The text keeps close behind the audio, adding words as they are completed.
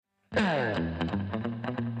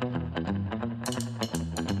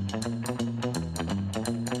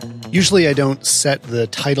Usually I don't set the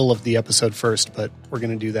title of the episode first, but we're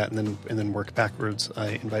going to do that and then work backwards.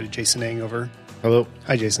 I invited Jason Ang over. Hello.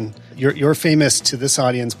 Hi, Jason. You're famous to this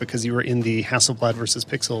audience because you were in the Hasselblad versus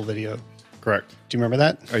Pixel video. Correct. Do you remember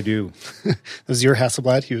that? I do. It was your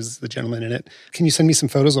Hasselblad. He was the gentleman in it. Can you send me some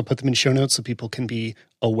photos? I'll put them in show notes so people can be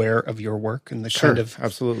aware of your work and the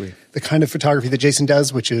absolutely. The kind of photography that Jason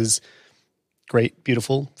does, which is great,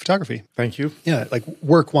 beautiful photography. Thank you. Yeah, like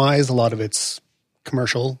work-wise, a lot of it's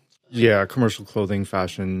commercial. Yeah, commercial clothing,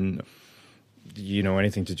 fashion,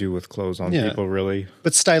 anything to do with clothes on people, really.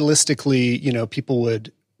 But stylistically, people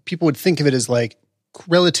would think of it as like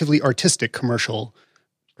relatively artistic commercial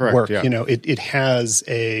work. Yeah.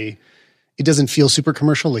 It doesn't feel super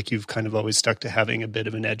commercial. Like you've kind of always stuck to having a bit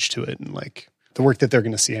of an edge to it, and like the work that they're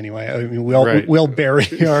going to see anyway. I mean, we all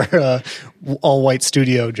bury our all white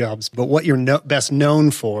studio jobs, but what you're best known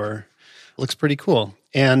for looks pretty cool.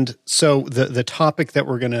 And so the topic that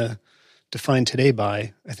we're going to define today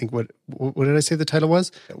by, I think, what did I say the title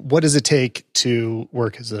was? What does it take to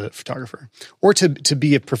work as a photographer or to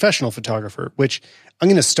be a professional photographer? Which I'm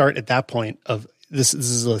going to start at that point of this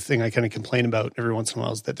is a thing I kind of complain about every once in a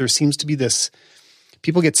while, is that there seems to be this,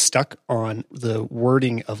 people get stuck on the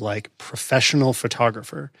wording of like professional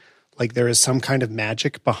photographer. Like there is some kind of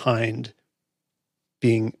magic behind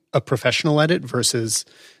being a professional at it versus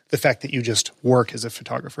the fact that you just work as a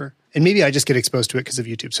photographer. And maybe I just get exposed to it because of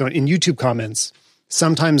YouTube. So in YouTube comments,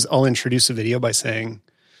 sometimes I'll introduce a video by saying,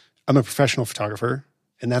 I'm a professional photographer.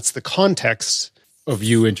 And that's the context of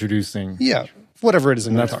you introducing. Yeah, whatever it is.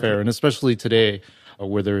 And that's fair. And especially today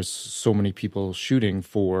where there's so many people shooting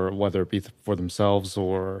for, whether it be for themselves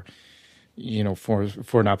or,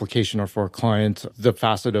 for an application or for a client, the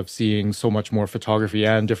facet of seeing so much more photography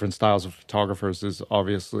and different styles of photographers is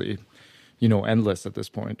obviously endless at this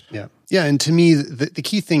point. Yeah. Yeah. And to me, the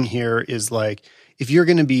key thing here is like, if you're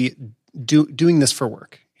going to be doing this for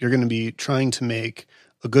work, you're going to be trying to make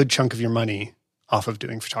a good chunk of your money off of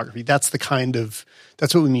doing photography. That's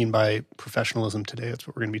what we mean by professionalism today. That's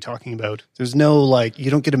what we're going to be talking about. There's no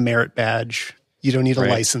you don't get a merit badge. You don't need a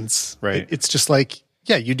license. Right. It's just like,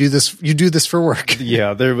 yeah, you do this for work.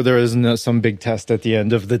 Yeah. There is some big test at the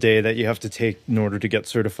end of the day that you have to take in order to get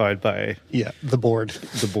certified by. Yeah. The board.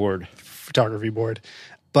 Photography board.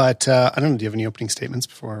 But I don't know, do you have any opening statements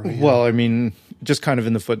before? Well, I mean, just kind of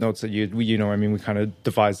in the footnotes that we kind of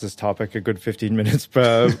devised this topic a good 15 minutes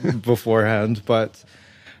beforehand. But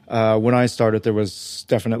when I started, there was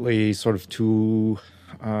definitely sort of two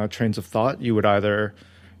trains of thought. You would either,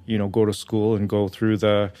 go to school and go through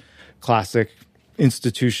the classic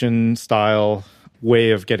institution style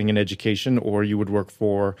way of getting an education, or you would work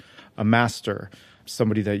for a master,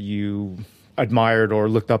 somebody that you admired or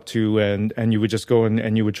looked up to, and you would just go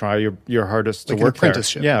and you would try your hardest to work an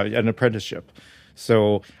apprenticeship. There. Yeah, an apprenticeship.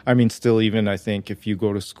 So, I mean, still, even I think if you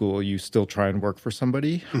go to school, you still try and work for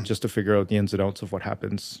somebody just to figure out the ins and outs of what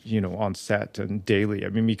happens, on set and daily. I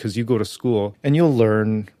mean, because you go to school and you'll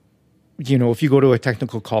learn, if you go to a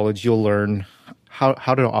technical college, you'll learn how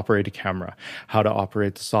to operate a camera, how to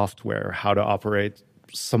operate the software, how to operate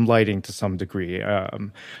some lighting to some degree.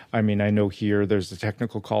 I mean, I know here there's a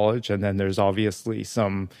technical college, and then there's obviously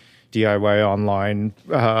some DIY online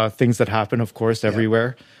things that happen, of course,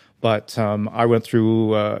 everywhere. Yeah. But I went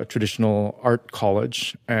through a traditional art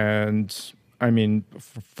college, and I mean,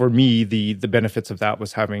 for me, the benefits of that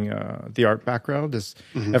was having the art background. Is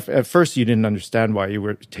at first you didn't understand why you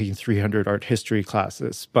were taking 300 art history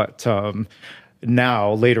classes, but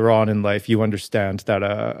now, later on in life, you understand that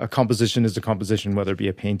a composition is a composition, whether it be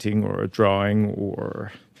a painting or a drawing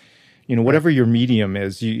or, whatever your medium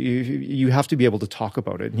is, you have to be able to talk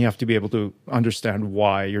about it, and you have to be able to understand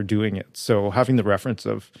why you're doing it. So having the reference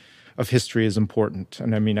of history is important.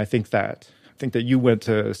 And I mean, I think that you went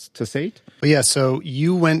to SAIT? Well, yeah, so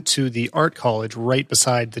you went to the art college right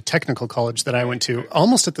beside the technical college that I went to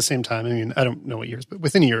almost at the same time. I mean, I don't know what years, but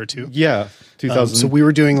within a year or two. Yeah, 2000. So we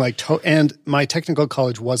were doing and my technical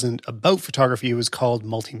college wasn't about photography. It was called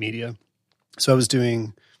multimedia. So I was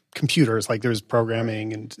doing computers, like there's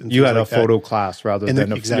programming and you had like a photo class rather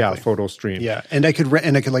than a photo stream. Yeah, and I could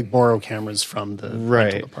like borrow cameras from the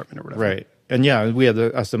rental department or whatever. Right. And yeah, we had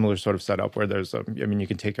a similar sort of setup where there's you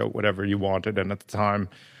can take out whatever you wanted. And at the time,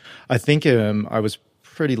 I think I was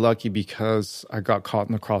pretty lucky because I got caught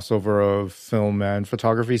in the crossover of film and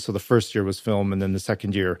photography. So the first year was film, and then the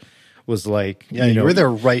second year was like, you were there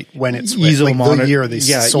right when it's ESO the year they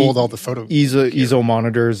sold all the photo ESO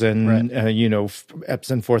monitors and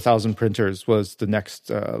Epson 4000 printers was the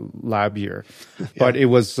next lab year. But it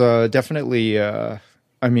was definitely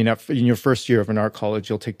I mean, in your first year of an art college,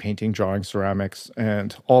 you'll take painting, drawing, ceramics,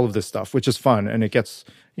 and all of this stuff, which is fun. And it gets,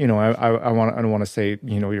 I don't want to say,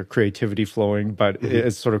 your creativity flowing, but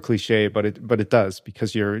it's sort of cliche, but it does,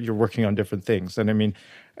 because you're working on different things. And I mean,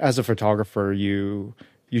 as a photographer, you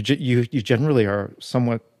generally are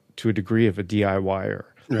somewhat to a degree of a DIYer.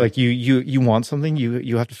 Right. Like you want something,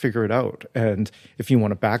 you have to figure it out. And if you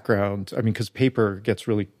want a background, I mean, because paper gets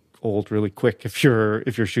really old really quick if you're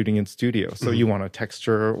shooting in studio. So you want a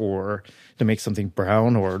texture, or to make something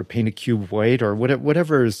brown, or to paint a cube white, or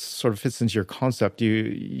whatever sort of fits into your concept.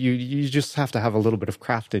 You just have to have a little bit of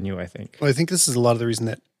craft in you, I think. Well, I think this is a lot of the reason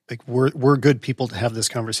that like we're good people to have this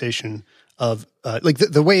conversation of like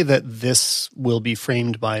the way that this will be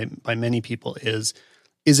framed by many people is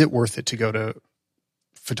it worth it to go to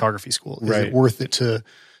photography school? Is it worth it to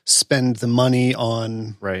spend the money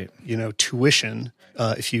on tuition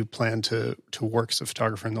if you plan to work as a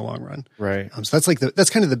photographer in the long run? Right. So that's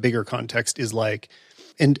kind of the bigger context is like,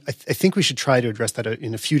 and I think we should try to address that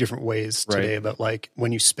in a few different ways today about like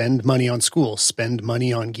when you spend money on school, spend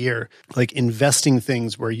money on gear, like investing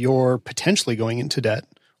things where you're potentially going into debt,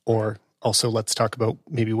 or also let's talk about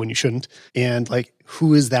maybe when you shouldn't, and like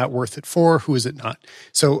who is that worth it for? Who is it not?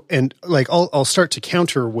 So, and like I'll start to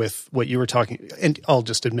counter with what you were talking, and I'll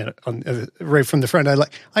just admit it right from the front.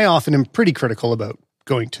 I often am pretty critical about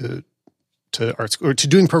going to art school or to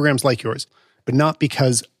doing programs like yours, but not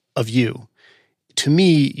because of you. To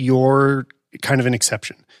me, you're kind of an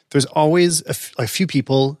exception. There's always a few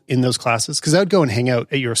people in those classes, because I would go and hang out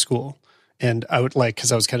at your school. And I would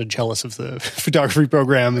because I was kind of jealous of the photography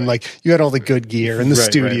program, and like you had all the good gear and the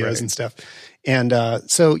studios and stuff. And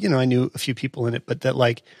so, I knew a few people in it, but that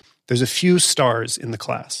like there's a few stars in the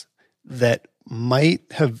class that might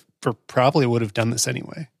have, or probably would have done this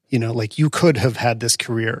anyway. Like you could have had this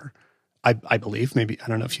career, I believe. Maybe, I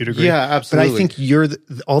don't know if you'd agree. Yeah, absolutely. But I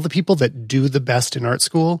think all the people that do the best in art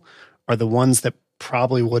school are the ones that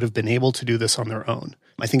probably would have been able to do this on their own.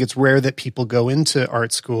 I think it's rare that people go into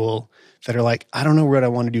art school that are like, I don't know what I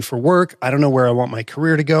want to do for work. I don't know where I want my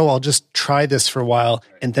career to go. I'll just try this for a while.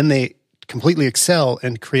 And then they completely excel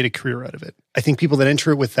and create a career out of it. I think people that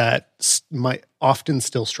enter it with that might often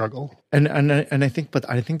still struggle. And I think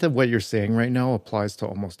that what you're saying right now applies to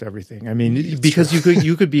almost everything. I mean, because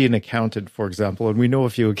you could be an accountant, for example, and we know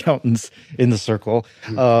a few accountants in the circle,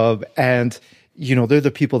 and they're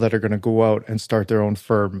the people that are going to go out and start their own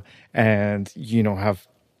firm and have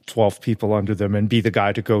 12 people under them and be the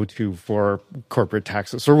guy to go to for corporate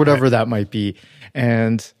taxes or whatever that might be.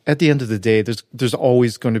 And at the end of the day, there's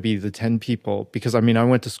always going to be the 10 people, because I mean, I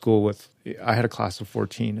went to school I had a class of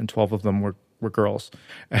 14 and 12 of them were girls.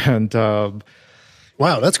 And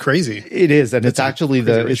wow, that's crazy. It is, and it's actually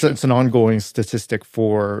it's an ongoing statistic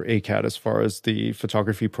for ACAD as far as the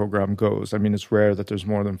photography program goes. I mean, it's rare that there's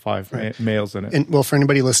more than 5 males in it. And well, for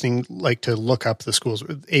anybody listening, like to look up the schools,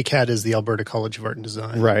 ACAD is the Alberta College of Art and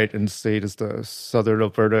Design, right? And SAIT is the Southern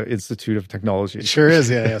Alberta Institute of Technology. It sure is,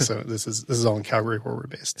 yeah. So this is all in Calgary where we're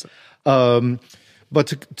based. So.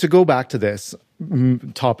 But to go back to this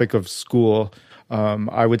topic of school.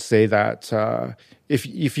 I would say that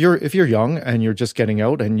if you're young and you're just getting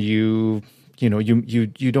out and you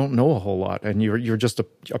don't know a whole lot, and you're just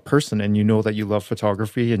a person, and you know that you love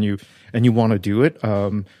photography and you want to do it,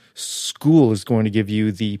 school is going to give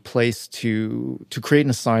you the place to create an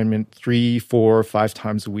assignment 3, 4, 5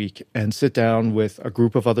 times a week and sit down with a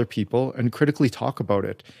group of other people and critically talk about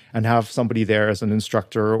it, and have somebody there as an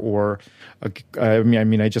instructor. Or I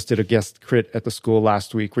just did a guest crit at the school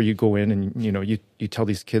last week where you go in and you tell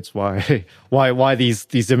these kids why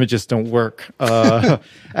these images don't work,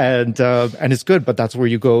 and it's good, but that's where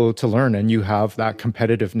you go to learn, and you have that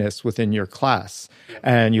competitiveness within your class,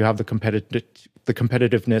 and you have the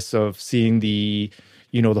competitiveness of seeing the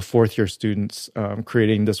fourth year students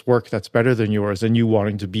creating this work that's better than yours, and you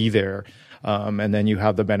wanting to be there. And then you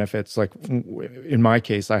have the benefits. Like in my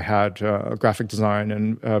case, I had graphic design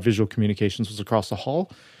and visual communications was across the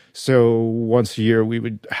hall. So once a year we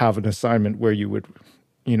would have an assignment where you would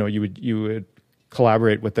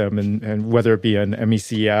collaborate with them, and whether it be an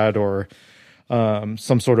MEC ad or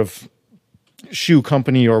some sort of shoe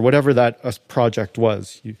company or whatever that project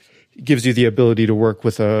was, it gives you the ability to work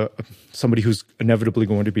with somebody who's inevitably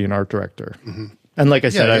going to be an art director. Mm-hmm. And like I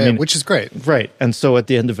said, I mean, which is great. Right. And so at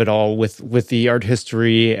the end of it all, with the art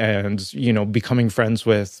history and, becoming friends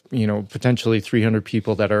with, potentially 300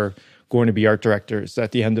 people that are going to be art directors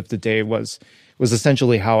at the end of the day was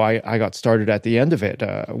essentially how I got started at the end of it.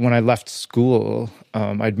 When I left school,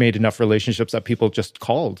 I'd made enough relationships that people just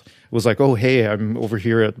called. It was like, oh, hey, I'm over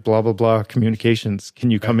here at blah, blah, blah communications.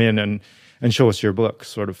 Can you come in and show us your book,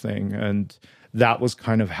 sort of thing. And that was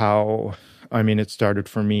kind of how, I mean, it started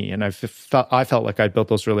for me. And I felt like I built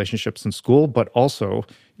those relationships in school, but also,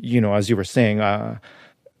 as you were saying,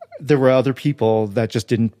 there were other people that just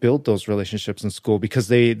didn't build those relationships in school because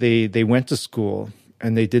they went to school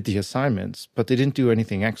and they did the assignments, but they didn't do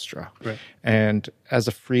anything extra. Right. And as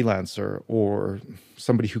a freelancer or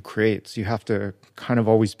somebody who creates, you have to kind of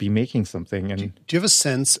always be making something. And do you have a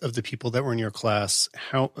sense of the people that were in your class?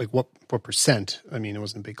 How, like, what percent? I mean, it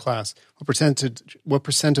wasn't a big class. What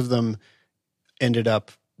percent of them ended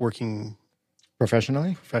up working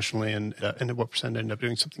professionally, and what percent ended up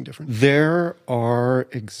doing something different? There are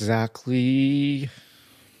exactly.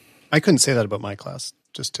 I couldn't say that about my class.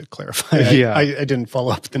 Just to clarify, I didn't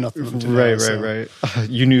follow up with enough of them today. Right.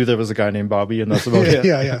 You knew there was a guy named Bobby, and that's about it.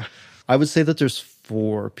 Yeah. I would say that there's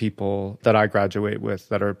 4 people that I graduate with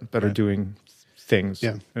that are doing things.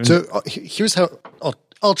 Yeah. So here's how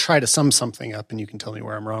I'll try to sum something up, and you can tell me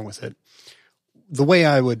where I'm wrong with it. The way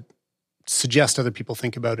I would suggest other people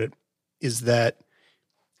think about it is that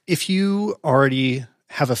if you already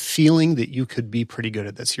have a feeling that you could be pretty good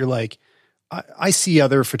at this, you're like, I see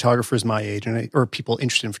other photographers my age or people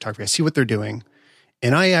interested in photography. I see what they're doing,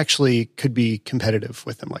 and I actually could be competitive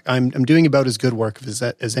with them. Like I'm doing about as good work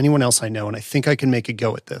as anyone else I know, and I think I can make a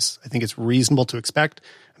go at this. I think it's reasonable to expect.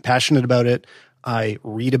 I'm passionate about it. I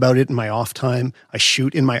read about it in my off time. I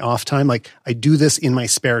shoot in my off time. Like I do this in my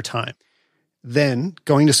spare time. Then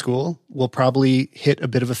going to school will probably hit a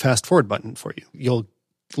bit of a fast forward button for you. You'll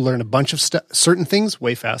learn a bunch of certain things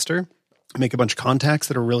way faster, make a bunch of contacts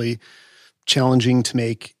that are really challenging to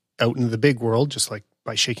make out in the big world, just like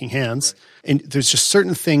by shaking hands. Right. And there's just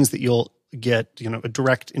certain things that you'll get, a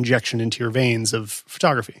direct injection into your veins of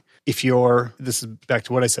photography. This is back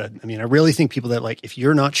to what I said. I mean, I really think people that if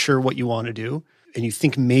you're not sure what you want to do and you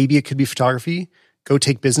think maybe it could be photography, go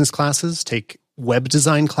take business classes, take web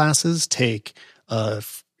design classes, take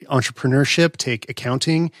entrepreneurship, take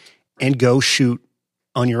accounting, and go shoot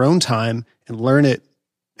on your own time and learn it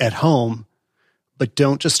at home. But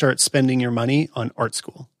don't just start spending your money on art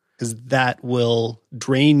school, because that will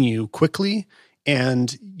drain you quickly.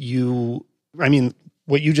 And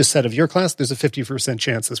what you just said of your class, there's a 50%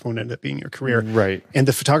 chance this won't end up being your career. Right. And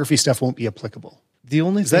the photography stuff won't be applicable.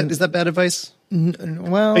 Is that bad advice?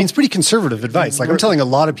 Well, it's pretty conservative advice. Like I'm telling a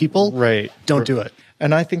lot of people, don't do it.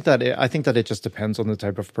 And I think that it just depends on the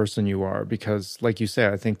type of person you are, because like you say,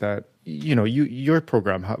 I think that, your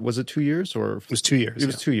program, was it 2 years or? It was 2 years. It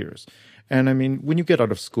was 2 years. And I mean, when you get out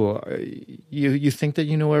of school, you think that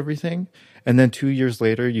you know everything. And then 2 years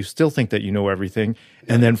later, you still think that you know everything.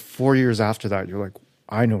 Yeah. And then 4 years after that, you're like,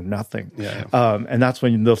 I know nothing. Yeah. And that's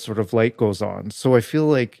when the sort of light goes on. So I feel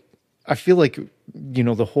like,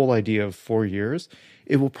 the whole idea of 4 years,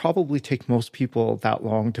 it will probably take most people that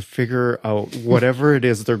long to figure out whatever it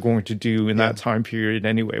is they're going to do in that time period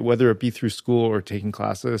anyway, whether it be through school or taking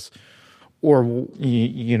classes or,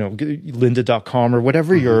 lynda.com or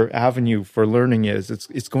whatever your avenue for learning is.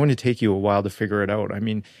 It's going to take you a while to figure it out. I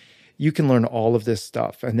mean, you can learn all of this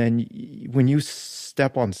stuff. And then when you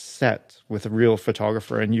step on set with a real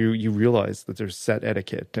photographer and you realize that there's set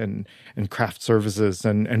etiquette and craft services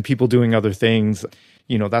and people doing other things,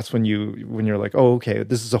 that's when you're like, oh, okay,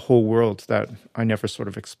 this is a whole world that I never sort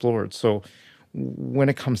of explored. So when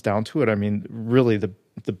it comes down to it, I mean, really the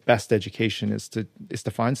best education is to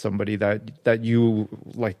find somebody that you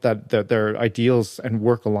like, that their ideals and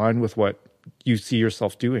work align with what you see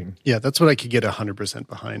yourself doing. Yeah, that's what I could get 100%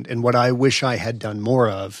 behind. And what I wish I had done more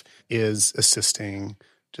of is assisting,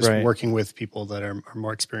 just working with people that are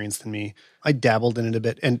more experienced than me. I dabbled in it a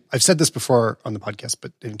bit. And I've said this before on the podcast,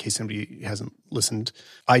 but in case somebody hasn't listened,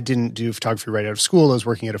 I didn't do photography right out of school. I was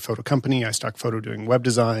working at a photo company. I stock photo doing web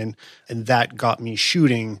design, and that got me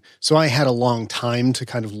shooting. So I had a long time to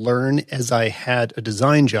kind of learn as I had a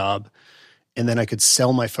design job. And then I could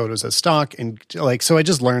sell my photos as stock. And so I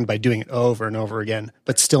just learned by doing it over and over again,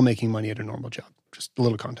 but still making money at a normal job. Just a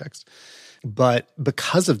little context. But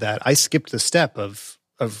because of that, I skipped the step of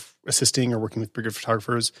assisting or working with bigger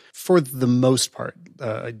photographers for the most part.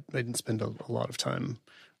 I didn't spend a lot of time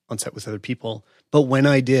on set with other people. But when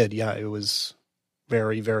I did, it was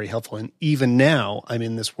very, very helpful. And even now, I'm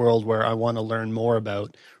in this world where I want to learn more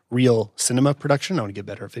about real cinema production. I want to get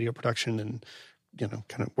better at video production and kind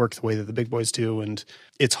of work the way that the big boys do. And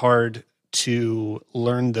it's hard to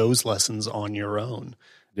learn those lessons on your own.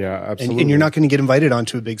 Yeah, absolutely. And you're not going to get invited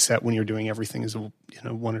onto a big set when you're doing everything as a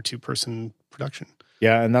 1 or 2 person production.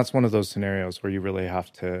 Yeah, and that's one of those scenarios where you really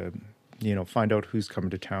have to, find out who's coming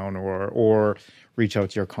to town or reach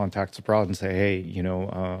out to your contacts abroad and say, hey,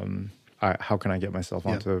 how can I get myself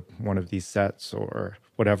onto one of these sets or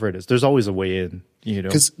whatever it is. There's always a way in,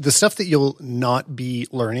 Because the stuff that you'll not be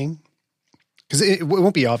learning, because it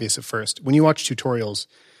won't be obvious at first. When you watch tutorials,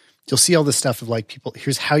 you'll see all this stuff of like people,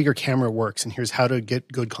 here's how your camera works and here's how to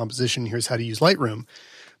get good composition, here's how to use Lightroom.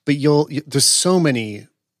 But there's so many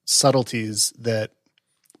subtleties that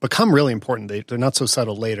become really important. They're not so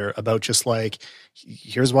subtle later about just like,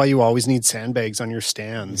 here's why you always need sandbags on your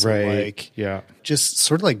stands. Right. Like, just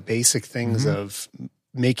sort of like basic things of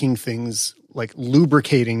making things like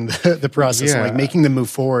lubricating the process, and like making them move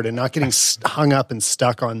forward and not getting hung up and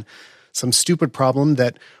stuck on some stupid problem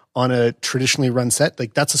that on a traditionally run set,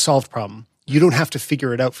 like that's a solved problem. You don't have to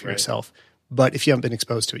figure it out for yourself. But if you haven't been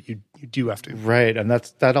exposed to it, you do have to. Right. And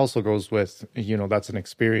that also goes with, that's an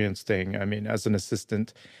experience thing. I mean, as an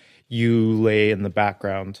assistant, you lay in the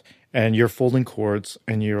background and you're folding cords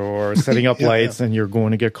and you're setting up lights and you're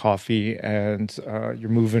going to get coffee and you're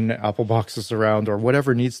moving apple boxes around or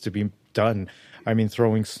whatever needs to be done. I mean,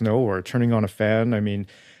 throwing snow or turning on a fan. I mean,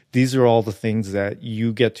 these are all the things that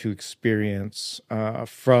you get to experience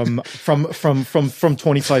from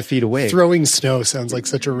 25 feet away. Throwing snow sounds like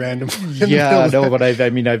such a random. But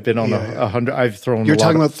I've been on 100. I've thrown. You're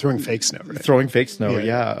talking about throwing fake snow, right? Throwing fake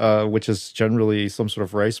snow, which is generally some sort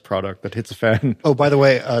of rice product that hits a fan. Oh, by the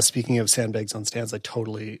way, speaking of sandbags on stands, I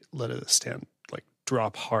totally let a stand like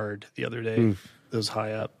drop hard the other day. Oof. It was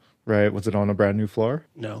high up. Right? Was it on a brand new floor?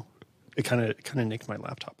 No, it kind of nicked my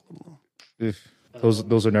laptop a little. Oof.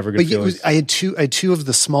 Those are never good feelings. I had two of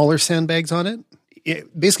the smaller sandbags on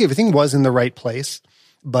it. Basically, everything was in the right place,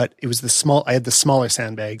 but it was I had the smaller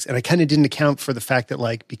sandbags, and I kind of didn't account for the fact that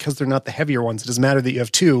like because they're not the heavier ones, it doesn't matter that you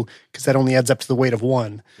have two because that only adds up to the weight of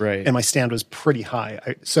one. Right. And my stand was pretty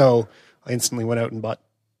high, so I instantly went out and bought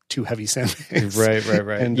two heavy sandbags. Right.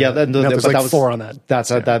 And, there's like four on that.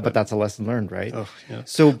 But that's a lesson learned, right? Oh, yeah.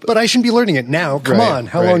 So, but I shouldn't be learning it now. Come on,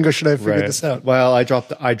 how long ago should I have figured this out? Well, I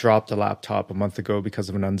dropped a laptop a month ago because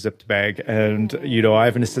of an unzipped bag, and I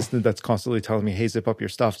have an assistant that's constantly telling me, "Hey, zip up your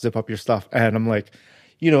stuff," and I'm like,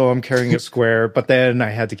 I'm carrying it square, but then I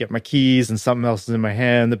had to get my keys and something else is in my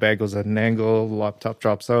hand. The bag goes at an angle, the laptop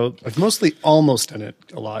drops out. I've mostly almost done it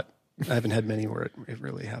a lot. I haven't had many where it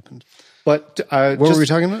really happened. But what were we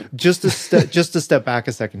talking about? Just to step back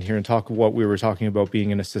a second here and talk what we were talking about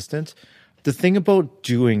being an assistant. The thing about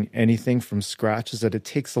doing anything from scratch is that it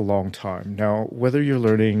takes a long time. Now, whether you're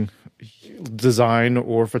learning design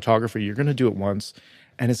or photography, you're going to do it once,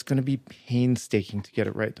 and it's going to be painstaking to get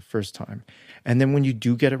it right the first time. And then when you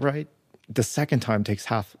do get it right, the second time takes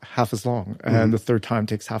half as long, and the third time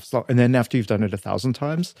takes half as long. And then after you've done it 1,000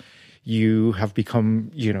 times, you have become,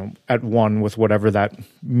 at one with whatever that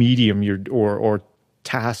medium or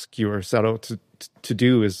task you're set out to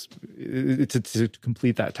do is to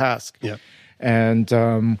complete that task. Yeah.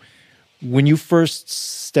 And when you first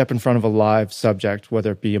step in front of a live subject,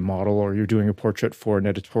 whether it be a model or you're doing a portrait for an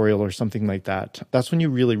editorial or something like that, that's when you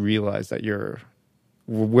really realize that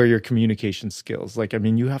where your communication skills. Like, I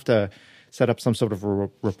mean, you have to set up some sort of a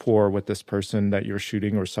rapport with this person that you're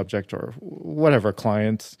shooting or subject or whatever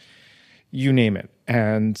client, you name it.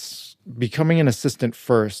 And becoming an assistant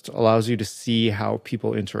first allows you to see how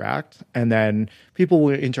people interact. And then people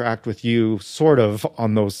will interact with you sort of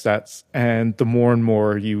on those sets. And the more and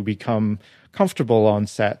more you become comfortable on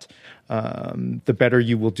set, the better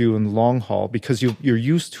you will do in the long haul because you're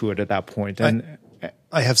used to it at that point. And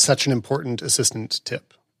I have such an important assistant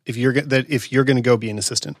tip. If you're going to go be an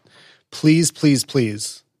assistant, please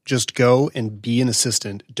just go and be an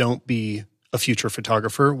assistant. Don't be a future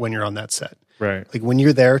photographer when you're on that set. Right. Like when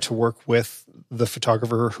you're there to work with the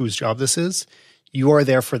photographer whose job this is, you are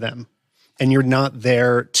there for them. And you're not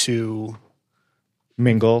there to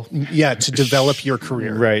mingle. Yeah, to develop your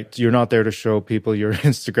career. Right. You're not there to show people your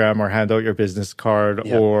Instagram or hand out your business card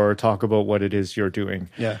or talk about what it is you're doing.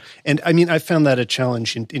 Yeah. And I mean, I found that a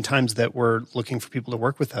challenge in times that we're looking for people to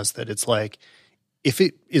work with us, that it's like, if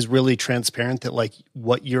it is really transparent that like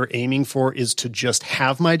what you're aiming for is to just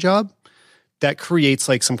have my job, that creates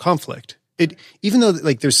like some conflict. Even though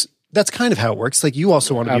like that's kind of how it works. Like you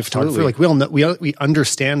also want to be a photographer. Like we all know, we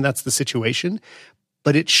understand that's the situation,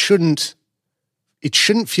 but it shouldn't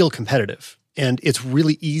feel competitive. And it's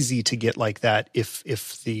really easy to get like that if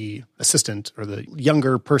the assistant or the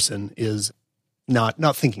younger person is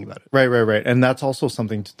not thinking about it. Right. And that's also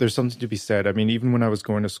there's something to be said. I mean, even when I was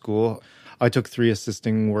going to school, I took 3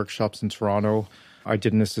 assisting workshops in Toronto. I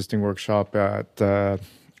did an assisting workshop at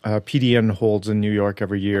PDN holds in New York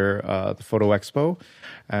every year, the Photo Expo.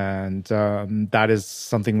 And that is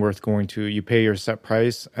something worth going to. You pay your set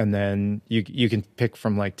price, and then you can pick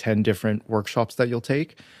from like 10 different workshops that you'll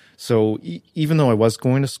take. So even though I was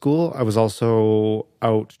going to school, I was also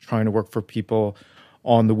out trying to work for people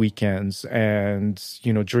on the weekends. And,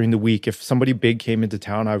 during the week, if somebody big came into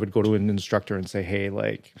town, I would go to an instructor and say, hey,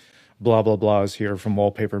 like, blah, blah, blah is here from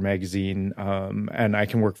Wallpaper Magazine. And I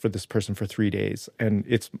can work for this person for 3 days. And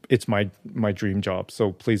it's my dream job.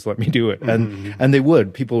 So please let me do it. And they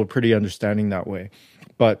would. People were pretty understanding that way.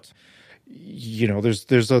 But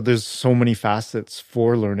there's so many facets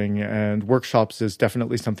for learning, and workshops is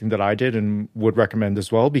definitely something that I did and would recommend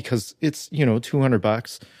as well, because it's,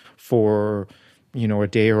 $200 for, a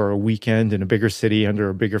day or a weekend in a bigger city under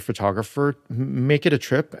a bigger photographer. Make it a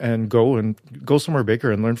trip and go somewhere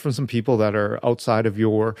bigger and learn from some people that are outside of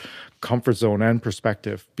your comfort zone and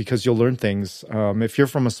perspective, because you'll learn things. If you're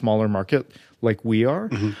from a smaller market like we are,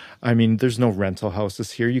 I mean, there's no rental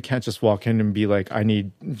houses here. You can't just walk in and be like, I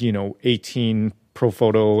need, 18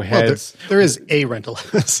 Profoto heads. Well, there is a rental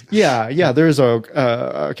house. Yeah. There is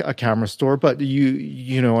a camera store, but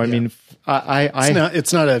I mean,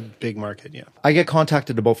 it's not a big market. Yeah, I get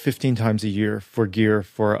contacted about 15 times a year for gear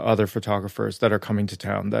for other photographers that are coming to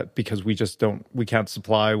town, because we can't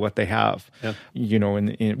supply what they have,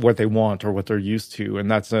 in what they want or what they're used to,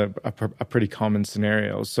 and that's a pretty common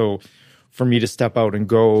scenario. So for me to step out and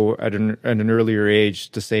go at an earlier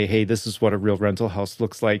age to say, hey, this is what a real rental house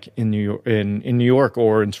looks like in New York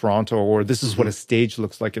or in Toronto, or this is what a stage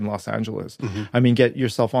looks like in Los Angeles. I mean, get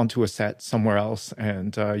yourself onto a set somewhere else,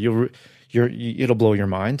 and it'll blow your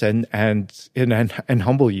mind and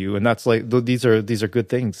humble you. And that's like, these are good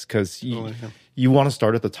things, because you want to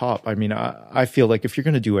start at the top. I mean, I feel like if you're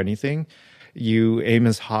going to do anything, you aim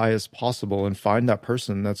as high as possible and find that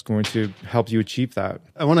person that's going to help you achieve that.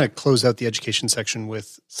 I want to close out the education section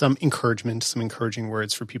with some encouragement, some encouraging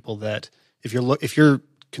words for people that if you're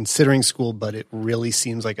considering school, but it really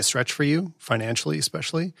seems like a stretch for you, financially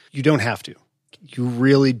especially, you don't have to. You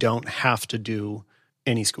really don't have to do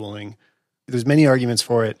any schooling. There's many arguments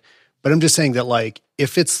for it, but I'm just saying that, like,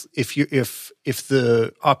 if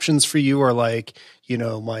the options for you are like,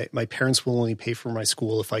 my parents will only pay for my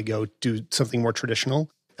school if I go do something more traditional.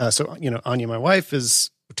 So Anya, my wife,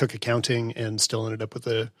 took accounting and still ended up with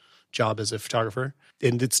a job as a photographer,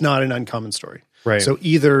 and it's not an uncommon story. Right. So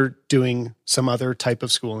either doing some other type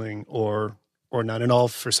of schooling or not at all,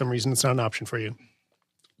 for some reason it's not an option for you.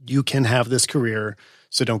 You can have this career,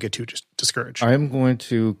 so don't get too discouraged. I'm going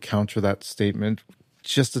to counter that statement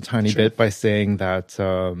just a tiny bit by saying that,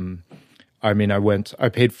 I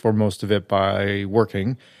paid for most of it by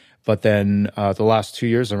working, but then the last 2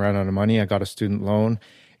 years I ran out of money. I got a student loan.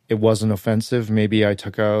 It wasn't offensive. Maybe I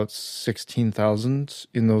took out $16,000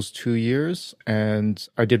 in those 2 years, and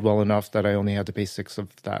I did well enough that I only had to pay 6 of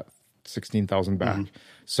that $16,000 back.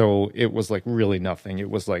 So it was like really nothing. It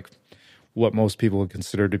was like what most people would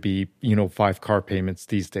consider to be, 5 car payments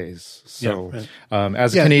these days. So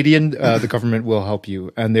as a Canadian, the government will help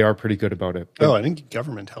you, and they are pretty good about it. But, I think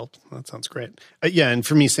government helped. That sounds great. And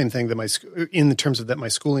for me, same thing, that in the terms of that, my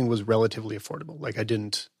schooling was relatively affordable. Like, I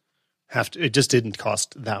didn't have to, it just didn't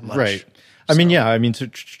cost that much. Right. So.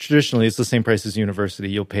 Traditionally it's the same price as university.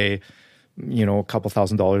 You'll pay, a couple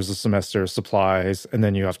 $1,000s a semester, supplies, and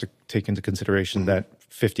then you have to take into consideration that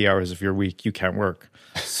 50 hours of your week you can't work.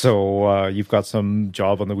 So you've got some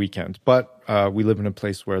job on the weekend, but we live in a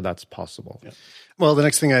place where that's possible. Yeah. Well, the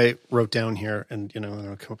next thing I wrote down here, and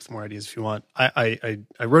I'll come up with more ideas if you want. I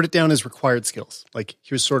wrote it down as required skills. Like,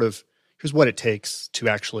 here's what it takes to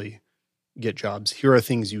actually get jobs. Here are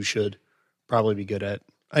things you should probably be good at.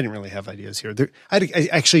 I didn't really have ideas here.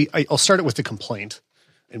 I'll start it with a complaint,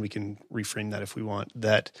 and we can reframe that if we want.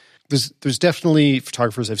 That there's definitely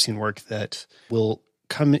photographers I've seen work that will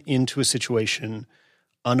come into a situation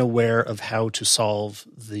unaware of how to solve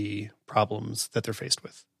the problems that they're faced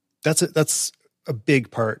with. That's a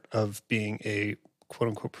big part of being a quote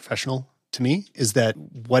unquote professional to me, is that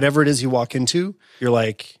whatever it is you walk into, you're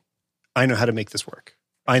like, I know how to make this work.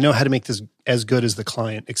 I know how to make this as good as the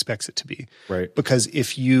client expects it to be. Right. Because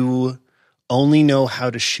if you only know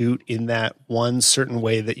how to shoot in that one certain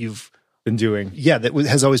way that you've been doing, that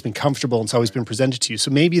has always been comfortable and it's always been presented to you.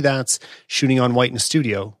 So maybe that's shooting on white in a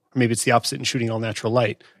studio, or maybe it's the opposite and shooting all natural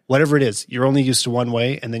light. Whatever it is, you're only used to one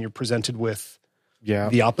way, and then you're presented with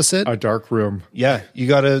the opposite. A dark room. Yeah.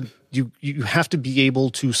 You have to be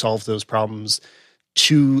able to solve those problems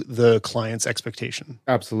to the client's expectation.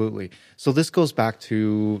 Absolutely. So this goes back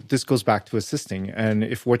to assisting. And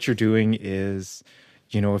if what you're doing is,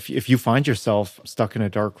 if you find yourself stuck in a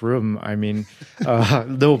dark room, I mean,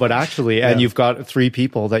 no, but actually, and you've got 3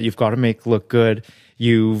 people that you've got to make look good.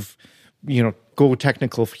 You've go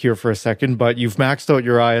technical here for a second, but you've maxed out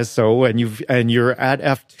your ISO and you're at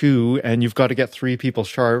F2 and you've got to get 3 people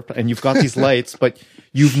sharp and you've got these lights, but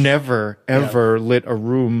you've never ever lit a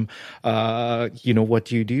room. What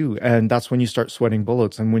do you do? And that's when you start sweating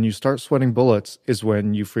bullets. And when you start sweating bullets is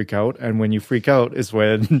when you freak out. And when you freak out is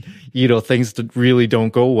when, things really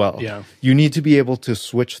don't go well. Yeah. You need to be able to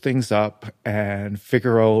switch things up and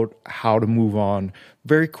figure out how to move on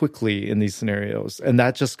very quickly in these scenarios. And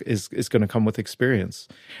that just is going to come with experience.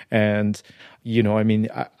 And,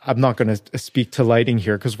 I'm not going to speak to lighting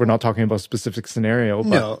here because we're not talking about a specific scenario.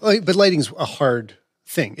 But lighting's a hard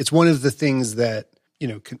thing. It's one of the things that,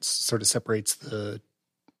 sort of separates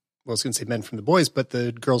I was going to say men from the boys, but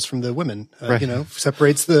the girls from the women, right.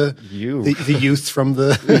 Separates the youth from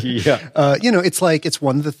the,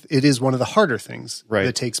 it is one of the harder things right.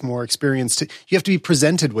 that takes more experience you have to be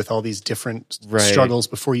presented with all these different struggles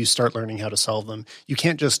before you start learning how to solve them. You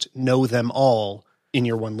can't just know them all in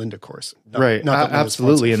your one Lynda course. Right.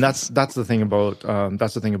 Absolutely. And that's the thing about,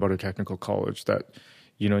 a technical college that,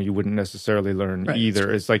 you wouldn't necessarily learn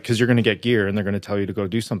either. It's like, because you're going to get gear and they're going to tell you to go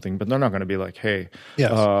do something, but they're not going to be like, hey,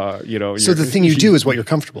 so the thing you do is what you're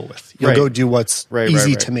comfortable with. You'll go do what's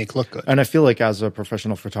easy to make look good. And I feel like as a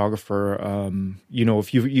professional photographer,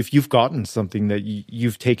 if you've gotten something that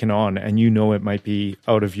you've taken on and it might be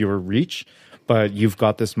out of your reach, but you've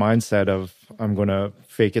got this mindset of, I'm going to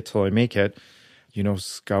fake it till I make it,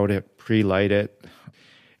 scout it, pre-light it,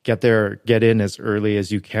 get in as early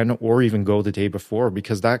as you can, or even go the day before,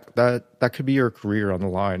 because that could be your career on the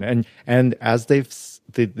line. And as they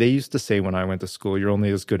used to say when I went to school, you're only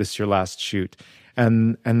as good as your last shoot.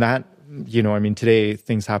 And that, today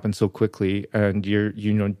things happen so quickly, and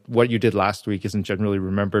what you did last week isn't generally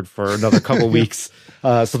remembered for another couple weeks.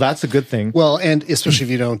 So that's a good thing. Well, and especially if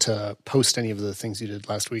you don't post any of the things you did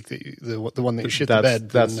last week, the one that you shit the bed.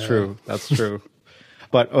 That's true. That's true.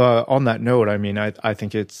 But on that note, I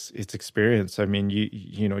think it's experience.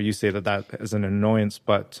 You say that is an annoyance,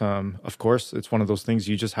 but of course, it's one of those things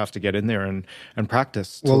you just have to get in there and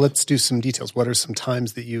practice. Well, let's do some details. What are some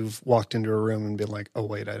times that you've walked into a room and been like, oh,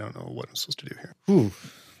 wait, I don't know what I'm supposed to do here? Ooh,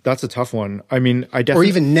 that's a tough one. I definitely... Or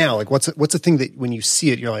even now, like what's a thing that when you see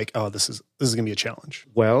it, you're like, oh, this is going to be a challenge?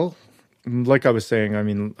 Well... Like I was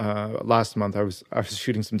saying, last month I was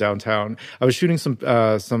shooting some downtown. I was shooting some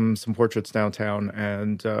portraits downtown,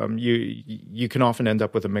 and you can often end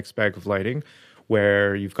up with a mixed bag of lighting,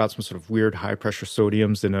 where you've got some sort of weird high pressure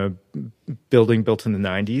sodiums in a building built in the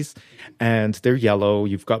 90s, and they're yellow.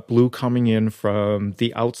 You've got blue coming in from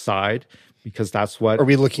the outside, because that's what... Are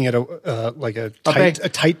we looking at a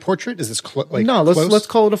tight portrait? Is this no? Let's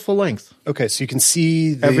call it a full length. Okay, so you can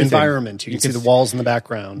see the environment. You can see the walls in the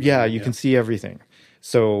background. Yeah, you can see everything.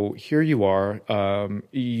 So here you are.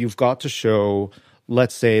 You've got to show,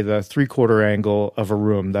 let's say, the 3/4 angle of a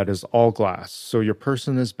room that is all glass. So your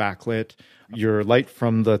person is backlit. Your light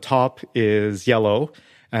from the top is yellow.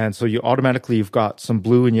 And so you've got some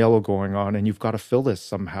blue and yellow going on, and you've got to fill this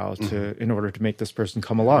somehow in order to make this person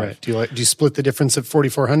come alive. Right. Do you split the difference at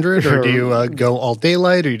 4400, or do you go all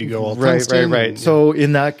daylight, or do you go all tungsten? Right. So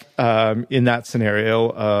in that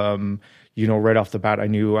scenario, right off the bat, I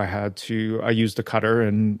knew I used a cutter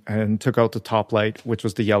and took out the top light, which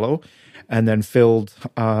was the yellow, and then filled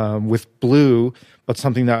with blue, but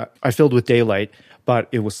something that I filled with daylight, but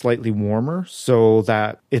it was slightly warmer, so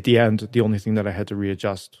that at the end, the only thing that I had to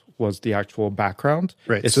readjust was the actual background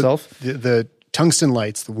itself. So the tungsten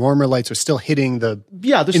lights, the warmer lights, are still hitting the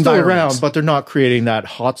they're still around, but they're not creating that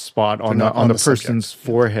hot spot on the person's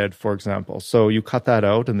forehead, for example. So you cut that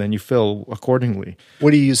out, and then you fill accordingly.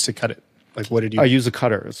 What do you use to cut it? Like, what did you... I use a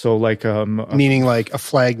cutter. So like... meaning like a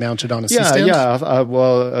flag mounted on a C-stand?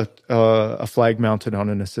 A flag mounted on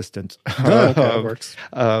an assistant. Okay, that works.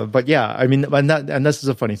 But yeah, and this is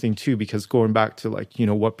a funny thing too, because going back to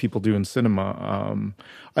what people do in cinema,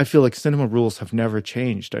 I feel like cinema rules have never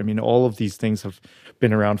changed. All of these things have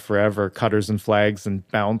been around forever. Cutters and flags and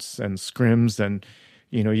bounce and scrims, and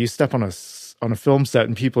you step on a film set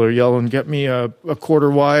and people are yelling, get me a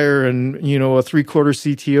quarter wire and, a 3/4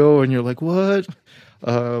 CTO. And you're like, what?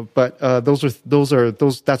 But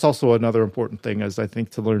that's also another important thing, is I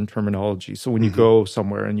think, to learn terminology. So when you go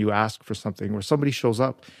somewhere and you ask for something, or somebody shows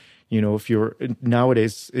up, if you're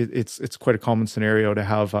nowadays, it's quite a common scenario to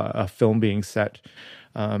have a film being set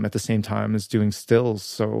at the same time as doing stills.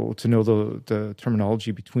 So to know the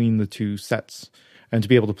terminology between the two sets, and to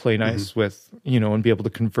be able to play nice with, and be able to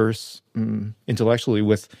converse intellectually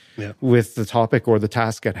with the topic or the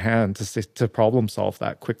task at hand to problem solve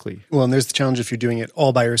that quickly. Well, and there's the challenge if you're doing it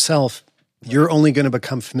all by yourself. You're only going to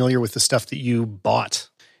become familiar with the stuff that you bought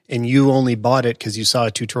and you only bought it because you saw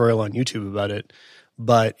a tutorial on YouTube about it,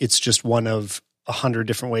 but it's just one of 100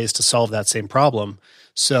 different ways to solve that same problem.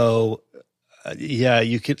 So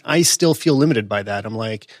I still feel limited by that. I'm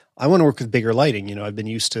like, I want to work with bigger lighting. I've been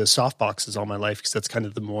used to softboxes all my life because that's kind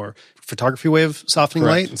of the more photography way of softening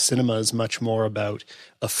light. And cinema is much more about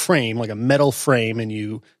a frame, like a metal frame, and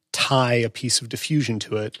you tie a piece of diffusion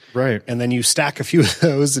to it. Right. And then you stack a few of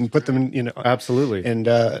those and put them in, Absolutely. And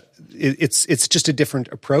it's just a different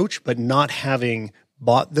approach, but not having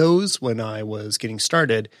bought those when I was getting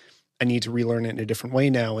started, I need to relearn it in a different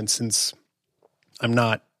way now. And since I'm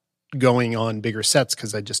not going on bigger sets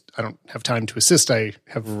because I don't have time to assist. I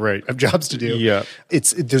have jobs to do. Yeah.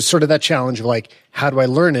 There's sort of that challenge of like, how do I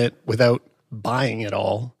learn it without buying it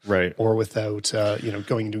all? Right. Or without,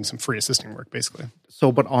 going and doing some free assisting work, basically.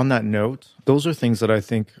 So, but on that note, those are things that I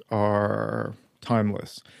think are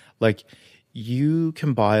timeless. Like, you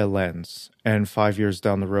can buy a lens and 5 years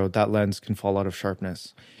down the road, that lens can fall out of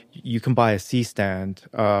sharpness. You can buy a C-stand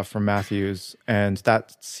from Matthews, and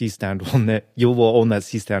that C-stand you will own that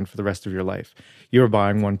C-stand for the rest of your life. You're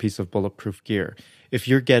buying one piece of bulletproof gear. If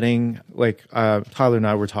you're getting, like Tyler and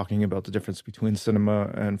I were talking about the difference between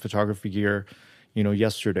cinema and photography gear,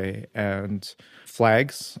 yesterday, and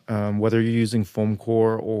flags, whether you're using foam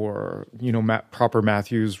core or, proper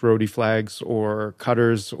Matthews roadie flags or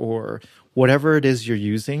cutters or whatever it is you're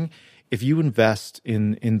using, if you invest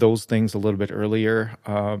in those things a little bit earlier,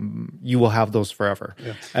 you will have those forever.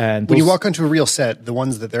 Yeah. And when you walk onto a real set, the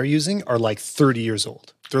ones that they're using are like 30 years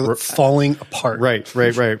old. They're falling apart. Right.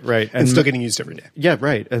 And still getting used every day. Yeah,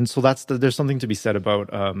 right. And so there's something to be said about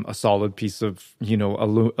a solid piece of,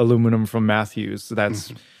 aluminum from Matthews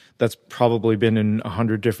that's probably been in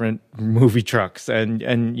 100 different movie trucks.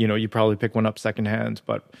 And you probably pick one up secondhand.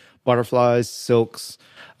 But butterflies, silks,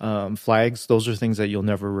 flags, those are things that you'll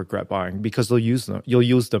never regret buying because you'll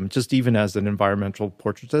use them just even as an environmental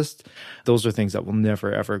portraitist. Those are things that will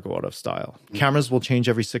never ever go out of style. Mm-hmm. Cameras will change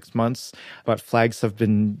every 6 months, but flags have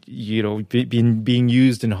been being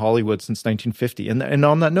used in Hollywood since 1950. And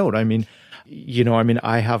on that note,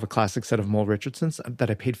 I have a classic set of Mole Richardsons that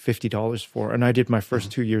I paid $50 for, and I did my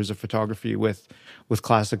first 2 years of photography with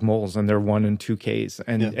classic moles, and they're 1 and 2Ks,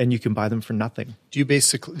 and you can buy them for nothing. Do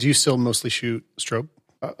you still mostly shoot strobe?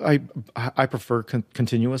 I prefer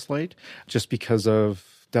continuous light just because of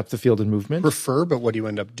depth of field and movement. But what do you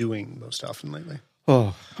end up doing most often lately?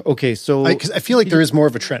 Oh, okay. So I feel like there is more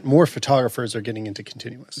of a trend. More photographers are getting into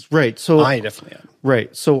continuous. Right. So I definitely am.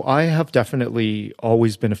 Right. So I have definitely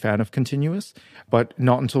always been a fan of continuous, but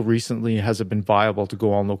not until recently has it been viable to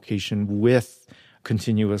go on location with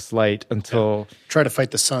continuous light until try to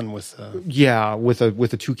fight the sun with with a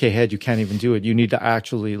 2K head. You can't even do it. You need to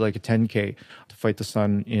actually like a 10K to fight the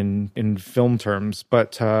sun in film terms.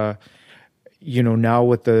 But now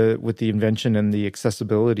with the invention and the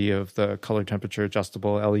accessibility of the color temperature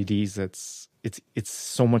adjustable LEDs, it's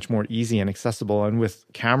so much more easy and accessible. And with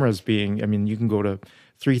cameras being, you can go to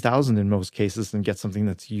 3,000 in most cases and get something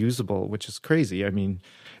that's usable, which is crazy.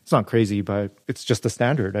 It's not crazy, but it's just the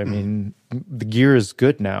standard. The gear is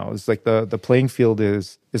good now. It's like the playing field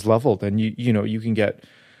is leveled, and you can get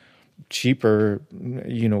cheaper,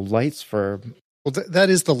 lights for. Well, that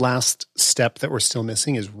is the last step that we're still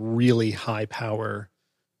missing is really high power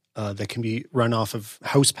that can be run off of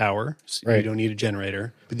house power. So you don't need a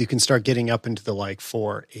generator, but you can start getting up into the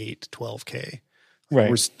 4, 8, 12K.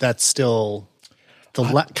 Right. That's still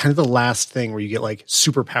kind of the last thing where you get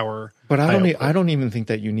super power. But I don't even think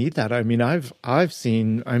that you need that. I've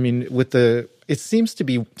seen, it seems to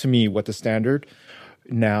be to me what the standard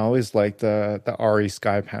now is like the RE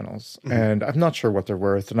Sky panels, and I'm not sure what they're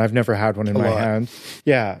worth, and I've never had one in my hand.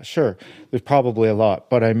 Yeah, sure, there's probably a lot,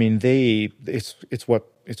 but it's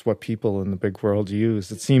what people in the big world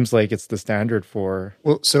use. It seems like it's the standard for.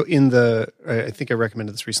 Well, so I think I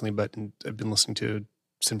recommended this recently, but I've been listening to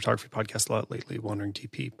cinematography podcast a lot lately, Wandering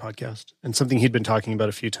DP podcast, and something he'd been talking about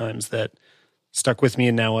a few times that stuck with me,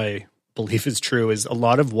 and now I believe is true, is a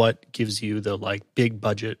lot of what gives you the big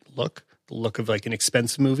budget look of an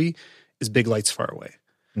expensive movie is big lights far away.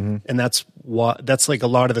 Mm-hmm. And that's a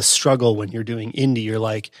lot of the struggle when you're doing indie. You're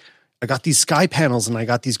like, I got these sky panels and I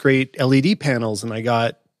got these great LED panels and I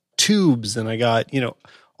got tubes and I got,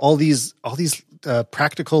 all these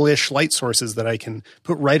practical-ish light sources that I can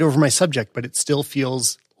put right over my subject, but it still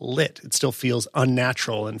feels lit. It still feels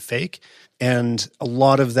unnatural and fake. And a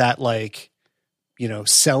lot of that,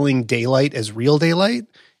 selling daylight as real daylight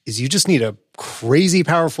is you just need a crazy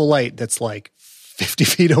powerful light that's 50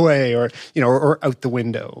 feet away or out the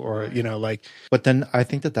window or. But then I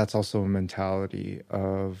think that that's also a mentality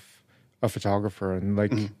of a photographer. And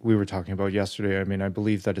like we were talking about yesterday, I mean, I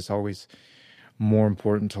believe that it's always more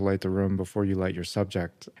important to light the room before you light your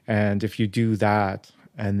subject. And if you do that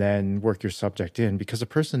and then work your subject in, because a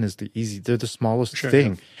person is they're the smallest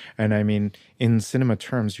thing. Yeah. And I mean, in cinema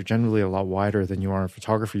terms, you're generally a lot wider than you are in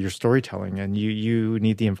photography. You're storytelling, and you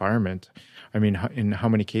need the environment. I mean, in how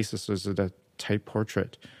many cases is it a tight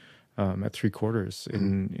portrait at 3/4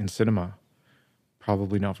 in cinema?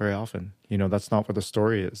 Probably not very often. You know, that's not what the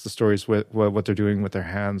story is. The story is what they're doing with their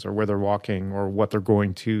hands, or where they're walking, or what they're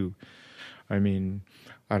going to. I mean,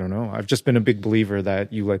 I don't know. I've just been a big believer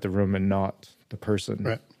that you light the room and not the person.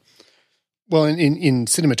 Right. Well, in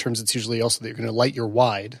cinema terms, it's usually also that you're going to light your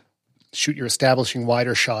wide, shoot your establishing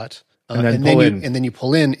wider shot, and then you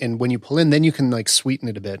pull in. And when you pull in, then you can like sweeten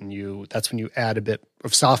it a bit, and that's when you add a bit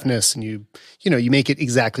of softness, and you make it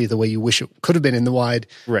exactly the way you wish it could have been in the wide.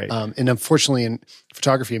 Right. And unfortunately, in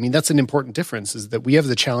photography, I mean, that's an important difference, is that we have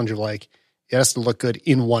the challenge of like it has to look good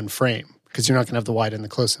in one frame, because you're not going to have the wide and the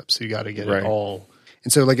close up, so you got to get it all.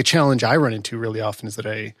 And so, like a challenge I run into really often is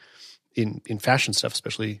that in fashion stuff,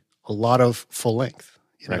 especially, a lot of full length,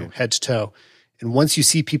 head to toe. And once you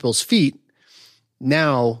see people's feet,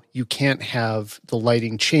 now you can't have the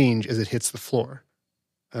lighting change as it hits the floor.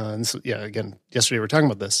 And so, again, yesterday we were talking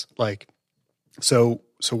about this. Like, so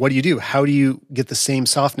what do you do? How do you get the same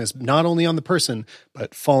softness, not only on the person,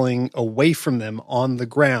 but falling away from them on the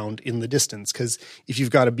ground in the distance? Because if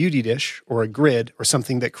you've got a beauty dish or a grid or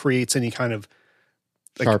something that creates any kind of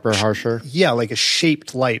like, sharper, harsher. Yeah, like a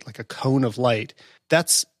shaped light, like a cone of light.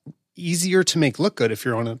 That's easier to make look good if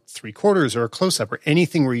you're on a 3/4 or a close-up or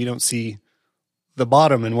anything where you don't see the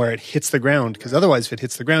bottom and where it hits the ground. Because otherwise, if it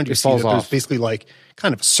hits the ground, you see that there's basically like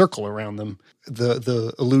kind of a circle around them.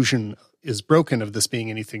 The illusion is broken of this being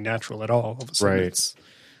anything natural at all. All of a sudden, right.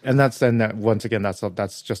 And that's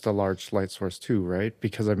just a large light source too, right?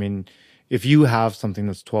 Because I mean, if you have something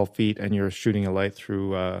that's 12 feet and you're shooting a light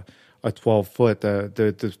through a 12 foot,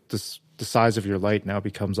 the size of your light now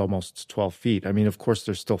becomes almost 12 feet. I mean, of course,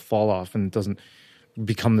 there's still fall off, and it doesn't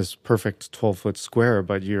become this perfect 12-foot square,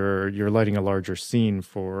 but you're lighting a larger scene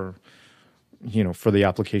for the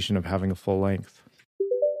application of having a full length.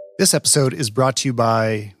 This episode is brought to you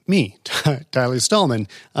by me, Tyler Stallman.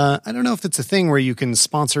 I don't know if it's a thing where you can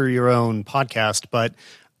sponsor your own podcast, but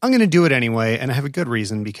I'm going to do it anyway, and I have a good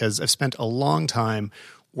reason, because I've spent a long time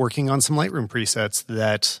working on some Lightroom presets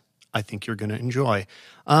that I think you're going to enjoy.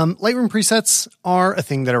 Lightroom presets are a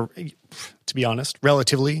thing that are, to be honest,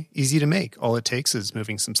 relatively easy to make. All it takes is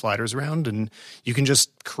moving some sliders around, and you can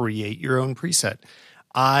just create your own preset.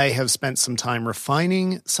 I have spent some time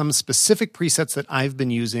refining some specific presets that I've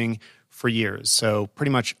been using for years. So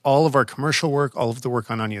pretty much all of our commercial work, all of the work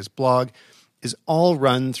on Anya's blog, is all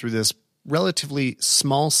run through this relatively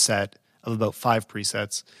small set of about 5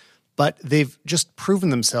 presets. But they've just proven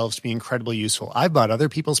themselves to be incredibly useful. I've bought other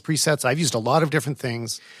people's presets. I've used a lot of different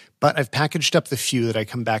things, but I've packaged up the few that I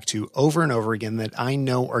come back to over and over again that I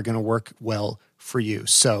know are going to work well for you.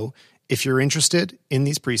 So if you're interested in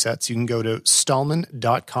these presets, you can go to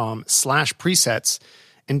stallman.com/presets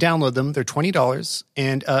and download them. They're $20.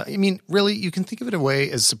 And I mean, really, you can think of it a way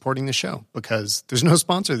as supporting the show, because there's no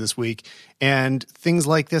sponsor this week. And things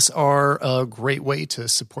like this are a great way to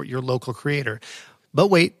support your local creator. But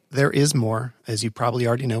wait, there is more. As you probably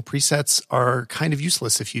already know, presets are kind of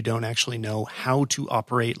useless if you don't actually know how to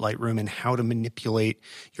operate Lightroom and how to manipulate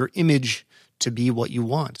your image to be what you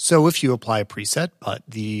want. So if you apply a preset, but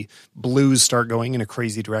the blues start going in a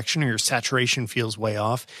crazy direction, or your saturation feels way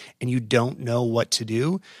off, and you don't know what to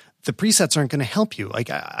do, the presets aren't going to help you.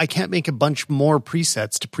 Like, I can't make a bunch more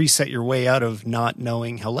presets to preset your way out of not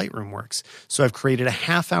knowing how Lightroom works. So I've created a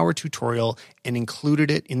half-hour tutorial and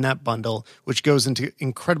included it in that bundle, which goes into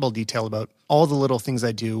incredible detail about all the little things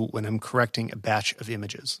I do when I'm correcting a batch of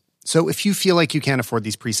images. So if you feel like you can't afford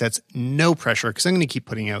these presets, no pressure, because I'm going to keep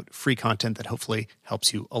putting out free content that hopefully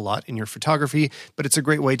helps you a lot in your photography, but it's a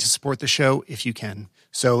great way to support the show if you can.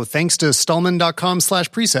 So thanks to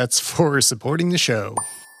stallman.com/presets for supporting the show.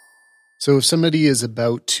 So if somebody is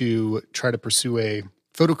about to try to pursue a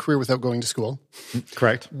photo career without going to school,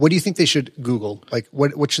 correct, what do you think they should Google? Like,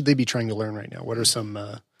 what should they be trying to learn right now? What are some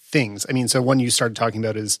things? I mean, so one you started talking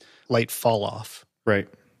about is light fall off. Right.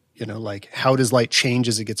 Like, how does light change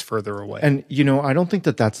as it gets further away? And, I don't think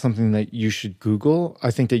that that's something that you should Google.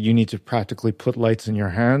 I think that you need to practically put lights in your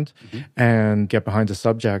hand and get behind the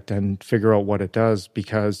subject and figure out what it does,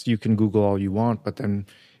 because you can Google all you want, but then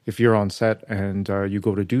if you're on set and you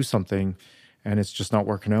go to do something and it's just not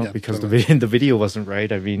working out because the video wasn't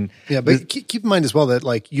right. I mean, but keep in mind as well that,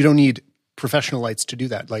 like, you don't need professional lights to do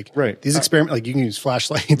that. Like right. these experiments, like you can use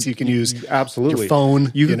flashlights, you can use absolutely your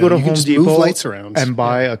phone. You can go to Home Depot, move lights around and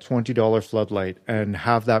buy a $20 floodlight and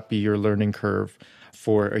have that be your learning curve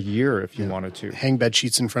for a year if you wanted to. Hang bed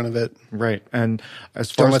sheets in front of it. Right. And as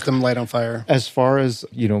far don't let them light on fire. As far as,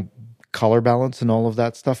 color balance and all of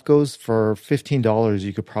that stuff goes, for $15,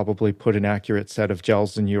 you could probably put an accurate set of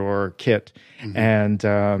gels in your kit and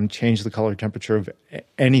change the color temperature of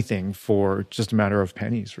anything for just a matter of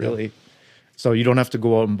pennies, really. Yeah. So you don't have to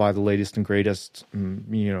go out and buy the latest and greatest,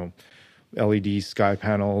 LED sky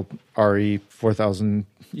panel, RE 4000,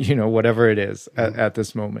 whatever it is at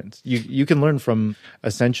this moment. You can learn from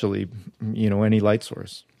essentially, any light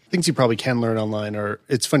source. Things you probably can learn online are,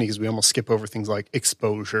 it's funny because we almost skip over things like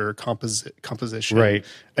exposure, composition. Right.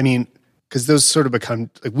 I mean, because those sort of become,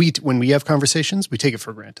 like when we have conversations, we take it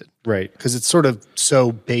for granted. Right. Because it's sort of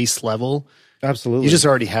so base level. Absolutely. You just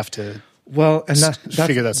already have to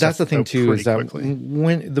figure that's the thing too, is that quickly.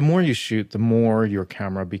 When the more you shoot, the more your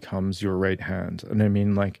camera becomes your right hand. And I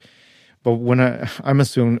mean, but when I'm a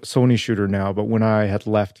Sony shooter now, but when I had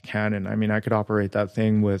left Canon, I mean, I could operate that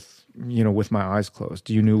thing with my eyes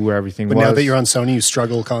closed. You knew where everything was. But now that you're on Sony, you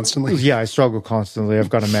struggle constantly? Yeah, I struggle constantly.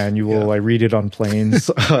 I've got a manual. Yeah. I read it on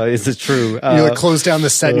planes. Is it true? You close down the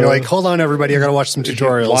set and you're like, hold on, everybody. I got to watch some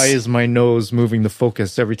tutorials. Why is my nose moving the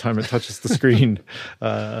focus every time it touches the screen?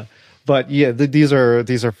 But yeah, these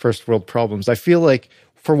are first world problems. I feel like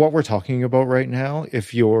for what we're talking about right now,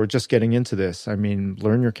 if you're just getting into this, I mean,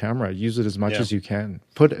 learn your camera, use it as much as you can.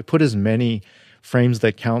 Put as many frames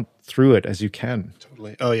that count through it as you can.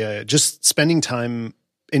 Totally. Oh yeah. Just spending time,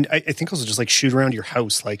 and I think also just like shoot around your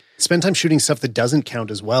house. Like spend time shooting stuff that doesn't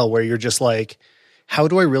count as well, where you're just like, how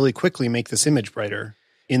do I really quickly make this image brighter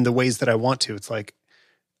in the ways that I want to? It's like,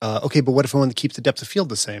 okay, but what if I want to keep the depth of field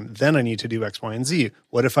the same? Then I need to do X, Y, and Z.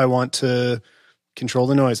 What if I want to control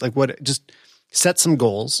the noise? Like just set some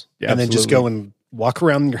goals and then just go and walk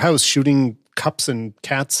around your house shooting cups and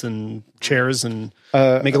cats and chairs and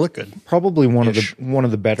make it look good. Probably one of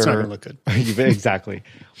the better. It's not going to look good. Exactly.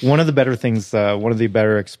 One of the better things, one of the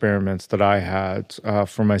better experiments that I had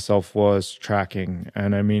for myself was tracking.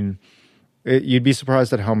 And I mean, you'd be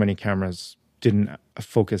surprised at how many cameras didn't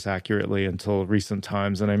focus accurately until recent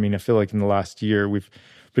times. And I mean, I feel like in the last year, we've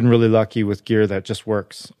been really lucky with gear that just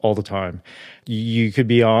works all the time. You could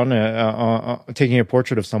be on taking a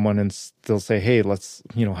portrait of someone and still say, hey, let's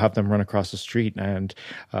have them run across the street. And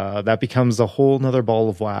that becomes a whole nother ball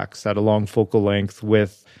of wax at a long focal length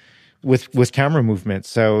with camera movement.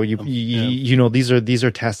 So these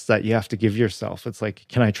are tests that you have to give yourself. It's like,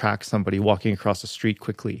 can I track somebody walking across the street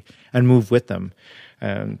quickly and move with them?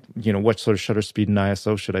 And what sort of shutter speed and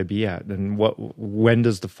ISO should I be at? And when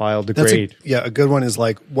does the file degrade? A good one is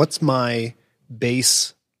like, what's my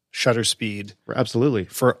base shutter speed? Absolutely.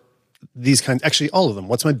 For these kinds, actually all of them.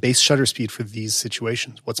 What's my base shutter speed for these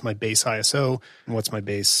situations? What's my base ISO? And what's my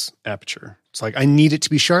base aperture? It's like, I need it to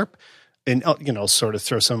be sharp. And sort of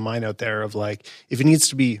throw some of mine out there of like, if it needs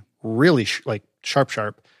to be really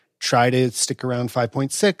sharp, try to stick around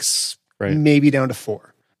 5.6, right, maybe down to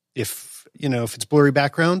 4. If it's blurry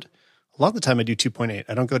background, a lot of the time I do 2.8.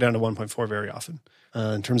 I don't go down to 1.4 very often.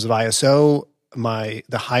 In terms of ISO,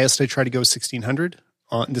 the highest I try to go is 1600.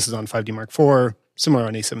 This is on 5D Mark IV, similar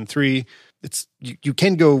on A7 III. It's you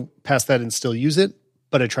can go past that and still use it,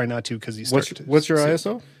 but I try not to because you start to. What's your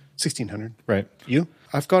ISO? 1600. Right. You?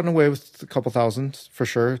 I've gotten away with a couple thousand for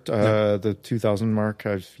sure. The 2000 mark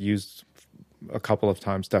I've used a couple of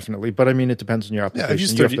times, definitely. But I mean, it depends on your application.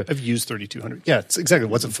 Yeah, I've used 3200. Yeah, it's exactly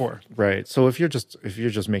what's it for. Right. So if you're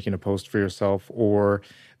just making a post for yourself, or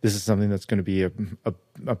this is something that's going to be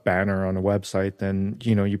a banner on a website, then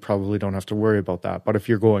you probably don't have to worry about that. But if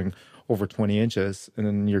you're going over 20 inches and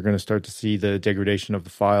then you're going to start to see the degradation of the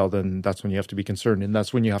file, then that's when you have to be concerned, and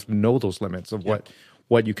that's when you have to know those limits of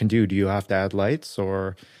what you can do. Do you have to add lights,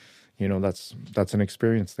 or that's an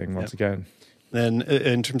experience thing once again. Then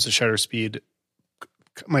in terms of shutter speed,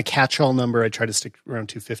 my catch-all number, I try to stick around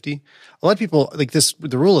 250. A lot of people like this.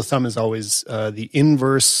 The rule of thumb is always the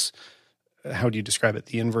inverse. How do you describe it?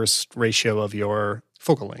 The inverse ratio of your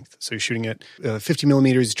focal length. So you're shooting at 50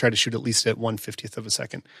 millimeters. You try to shoot at least at 1/50th of a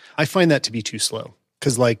second. I find that to be too slow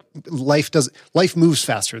because life moves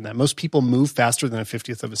faster than that. Most people move faster than a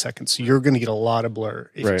 50th of a second. So you're going to get a lot of blur.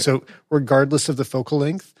 Right. So regardless of the focal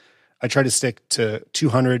length, I try to stick to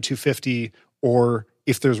 200, 250, or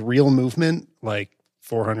if there's real movement, like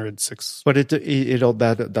 400, 6. But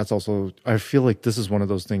that's also, I feel like this is one of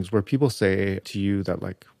those things where people say to you that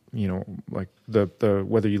like, like the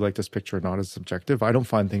whether you like this picture or not is subjective. I don't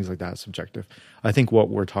find things like that subjective. I think what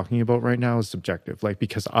we're talking about right now is subjective. Like,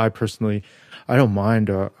 because I personally, I don't mind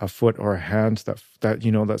a foot or a hand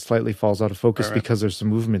that slightly falls out of focus because there's some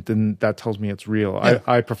movement. Then that tells me it's real. Yeah.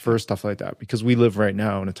 I prefer stuff like that because we live right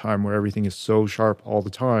now in a time where everything is so sharp all the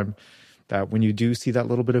time that when you do see that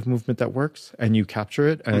little bit of movement that works and you capture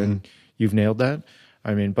it and you've nailed that.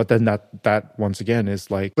 I mean, but then that once again is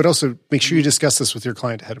like... But also make sure you discuss this with your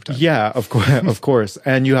client ahead of time. Yeah, of course. Of course.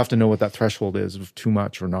 And you have to know what that threshold is of too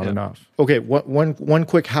much or not enough. Okay, one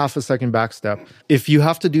quick half a second back step. If you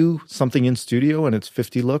have to do something in studio and it's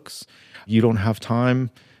 50 looks, you don't have time,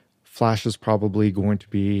 flash is probably going to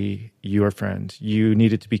be your friend. You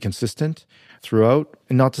need it to be consistent throughout.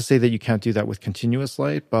 And not to say that you can't do that with continuous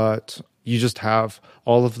light, but you just have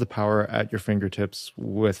all of the power at your fingertips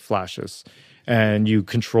with flashes. And you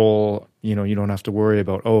control, you don't have to worry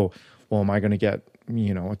about, am I going to get, a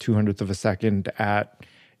 200th of a second at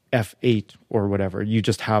f8 or whatever. You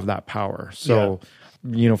just have that power. So,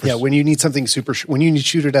 when you need something when you need to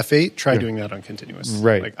shoot at f8, try doing that on continuous.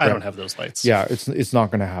 Right. Like, I don't have those lights. Yeah, it's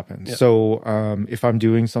not going to happen. Yeah. So if I'm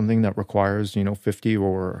doing something that requires, 50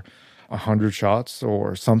 or 100 shots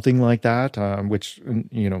or something like that, which,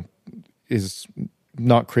 is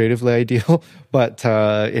not creatively ideal, but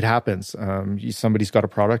it happens. Somebody's got a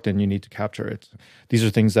product and you need to capture it. These are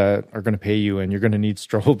things that are going to pay you and you're going to need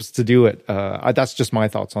strobes to do it. That's just my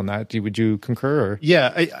thoughts on that. Would you concur? Or?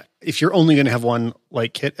 Yeah. If you're only going to have one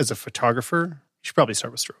light kit as a photographer, you should probably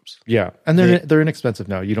start with strobes. Yeah. And they're inexpensive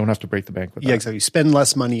now. You don't have to break the bank with that. Yeah, exactly. You spend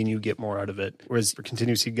less money and you get more out of it. Whereas for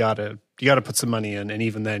continuous, you gotta put some money in, and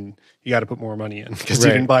even then you gotta put more money in because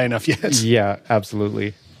you didn't buy enough yet. Yeah,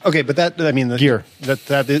 absolutely. Okay, but gear.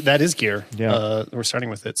 That is gear. Yeah. We're starting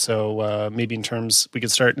with it. So maybe in terms, we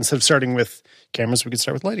could start, instead of starting with cameras, we could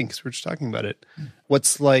start with lighting because we were just talking about it.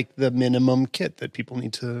 What's like the minimum kit that people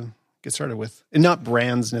need to get started with? And not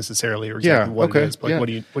brands necessarily or exactly what it is, but what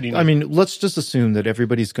do you need? I mean, let's just assume that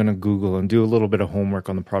everybody's going to Google and do a little bit of homework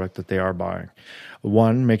on the product that they are buying.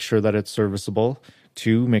 1, make sure that it's serviceable.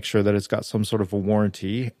 2, make sure that it's got some sort of a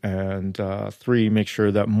warranty. And 3, make sure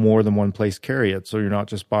that more than one place carry it. So you're not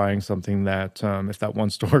just buying something that if that one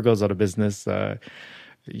store goes out of business,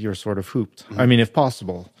 you're sort of hooped. I mean, if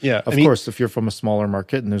possible. Yeah. Of course, if you're from a smaller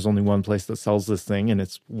market and there's only one place that sells this thing and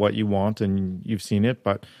it's what you want and you've seen it,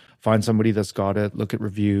 but find somebody that's got it, look at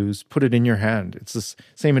reviews, put it in your hand. It's the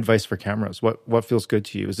same advice for cameras. What feels good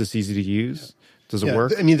to you? Is this easy to use? Does it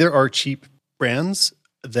work? I mean, there are cheap brands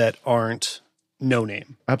that aren't no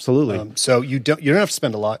name. Absolutely. So you don't have to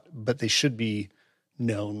spend a lot, but they should be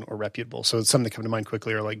known or reputable. So some that come to mind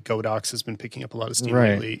quickly are like Godox has been picking up a lot of steam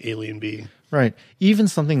lately, Alien B. Right. Even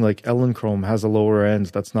something like Elinchrom has a lower end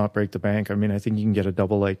that's not break the bank. I mean, I think you can get a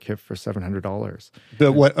double light kit for $700.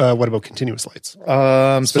 But what about continuous lights?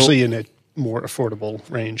 Especially in a more affordable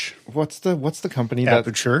range. What's the company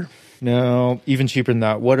Aperture? No, even cheaper than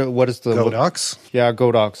that. What is the Godox? Yeah,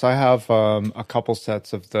 Godox. I have a couple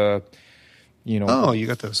sets of the you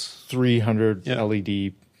got those 300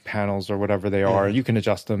 LED panels or whatever they are. You can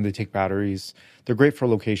adjust them. They take batteries. They're great for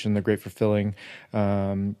location. They're great for filling.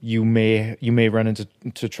 You may run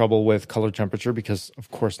into trouble with color temperature because,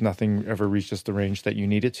 of course, nothing ever reaches the range that you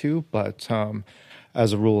need it to. But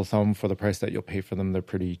as a rule of thumb, for the price that you'll pay for them, they're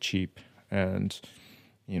pretty cheap, and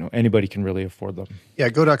anybody can really afford them. Yeah,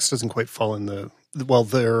 Godox doesn't quite fall in their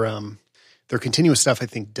continuous stuff, I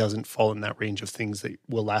think, doesn't fall in that range of things that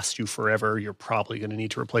will last you forever. You're probably going to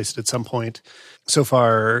need to replace it at some point. So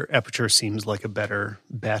far, Aperture seems like a better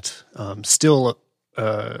bet. Still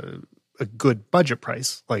a good budget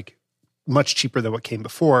price, like much cheaper than what came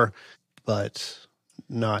before, but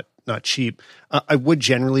not cheap. I would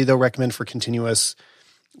generally, though, recommend for continuous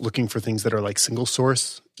looking for things that are like single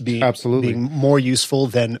source being more useful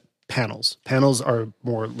than panels. Panels are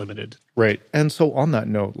more limited. Right. And so on that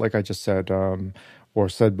note, like I just said, or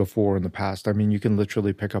said before in the past, I mean, you can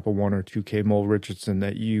literally pick up a 1 or 2K Mole Richardson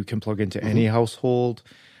that you can plug into any household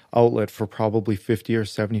outlet for probably $50 or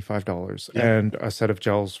 $75, and a set of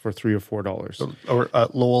gels for $3 or $4. Or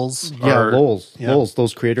Lowell's. Lowell's.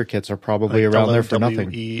 Those creator kits are probably around there for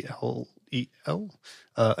nothing. Lowell.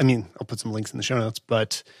 I mean, I'll put some links in the show notes,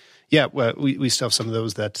 but yeah, we still have some of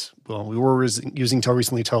those that we were using till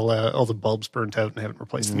recently till all the bulbs burnt out and haven't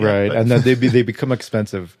replaced them yet. Right, and then they become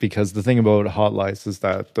expensive because the thing about hot lights is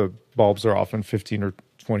that the bulbs are often $15 or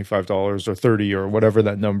 $25 or $30 or whatever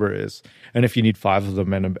that number is. And if you need 5 of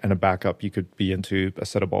them and a backup, you could be into a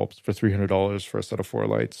set of bulbs for $300 for a set of 4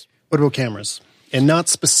 lights. What about cameras? And not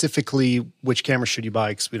specifically which camera should you buy,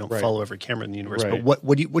 because we don't follow every camera in the universe. Right. But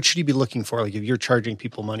what should you be looking for? Like if you're charging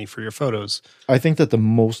people money for your photos, I think that the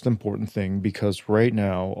most important thing, because right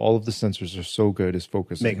now all of the sensors are so good, is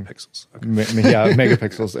focusing. megapixels. Okay.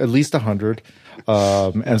 Megapixels, at least 100,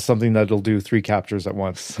 and something that'll do 3 captures at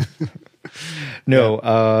once. I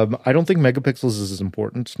don't think megapixels is as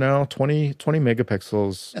important now. 20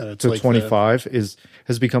 megapixels to like 25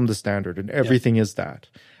 has become the standard, and everything is that.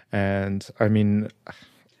 And I mean,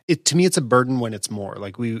 to me, it's a burden when it's more.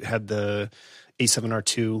 Like we had the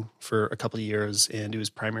A7R2 for a couple of years, and it was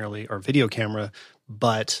primarily our video camera.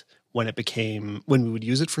 But when we would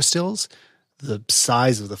use it for stills, the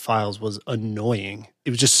size of the files was annoying. It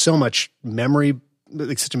was just so much memory,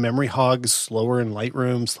 like such a memory hog, slower in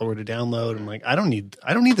Lightroom, slower to download. I'm like, I don't need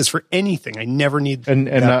this for anything. I never need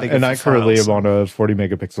that big of I currently am on a 40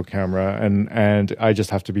 megapixel camera, and I just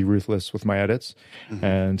have to be ruthless with my edits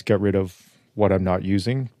and get rid of what I'm not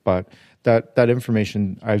using. But that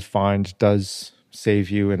information I find does save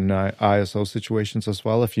you in ISO situations as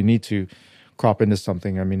well. If you need to crop into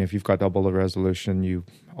something, I mean, if you've got double the resolution, you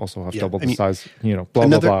also have double the size.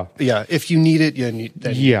 Blah blah. Yeah, if you need it, you need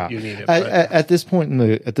it. At this point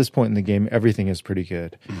in the game, everything is pretty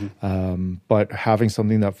good. But having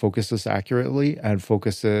something that focuses accurately and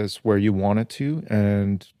focuses where you want it to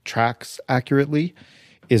and tracks accurately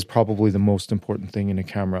is probably the most important thing in a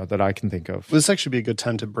camera that I can think of. This actually be a good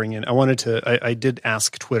time to bring in. I did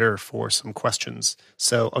ask Twitter for some questions.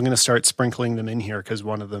 So I'm going to start sprinkling them in here because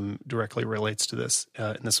one of them directly relates to this.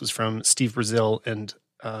 And this was from Steve Brazil. And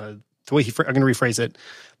the way I'm going to rephrase it,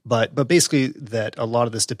 but basically that a lot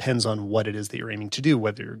of this depends on what it is that you're aiming to do,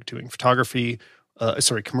 whether you're doing photography,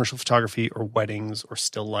 commercial photography or weddings or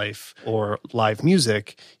still life or live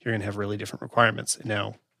music, you're going to have really different requirements.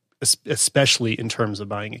 Now, especially in terms of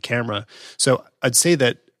buying a camera. So I'd say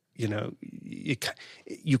that, you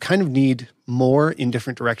kind of need more in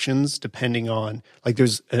different directions depending on, like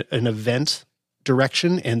there's an event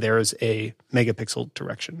direction and there is a megapixel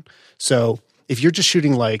direction. So if you're just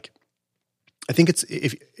shooting I think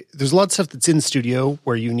there's a lot of stuff that's in studio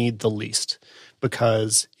where you need the least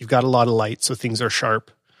because you've got a lot of light, so things are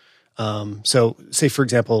sharp. So say, for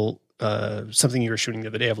example, something you were shooting the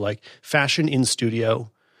other day of like fashion in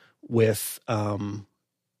studio, with you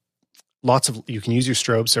can use your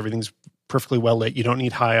strobes, so everything's perfectly well lit. You don't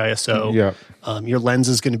need high ISO. Yeah. Your lens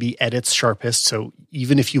is going to be at its sharpest, so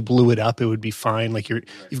even if you blew it up, it would be fine. Like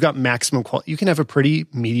you've got maximum quality. You can have a pretty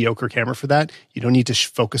mediocre camera for that. You don't need to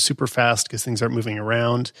focus super fast because things aren't moving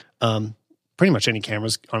around. Pretty much any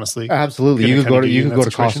cameras, honestly. Absolutely, you can go to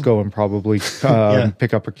Costco and probably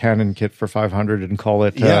pick up a Canon kit for $500 and call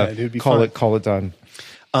it. Call it done.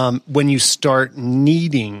 When you start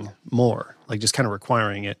needing more, like just kind of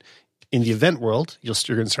requiring it, in the event world, you're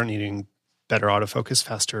going to start needing better autofocus,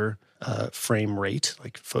 faster frame rate,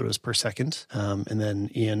 like photos per second. And then,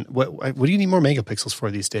 Ian, what do you need more megapixels for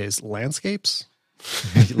these days? Landscapes?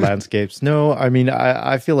 Landscapes? No, I mean,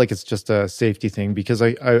 I feel like it's just a safety thing because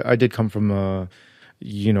I did come from I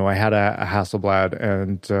had a Hasselblad,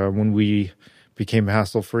 and when we became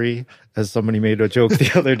hassle free, as somebody made a joke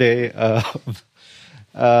the other day.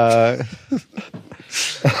 That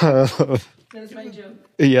was my joke.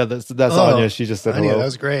 Yeah, that's Anya. She just said Anya, hello. That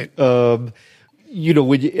was great. I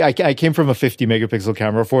came from a 50 megapixel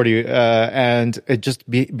camera, 40, and it just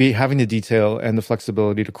be having the detail and the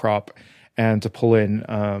flexibility to crop and to pull in.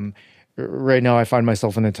 Right now, I find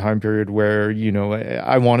myself in a time period where,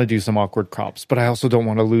 I want to do some awkward crops, but I also don't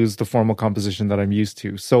want to lose the formal composition that I'm used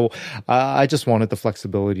to. So I just wanted the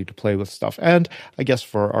flexibility to play with stuff. And I guess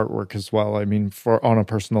for artwork as well. I mean, on a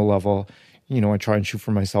personal level, I try and shoot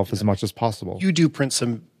for myself as much as possible. You do print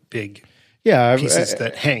some big pieces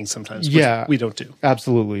that hang sometimes, which we don't do.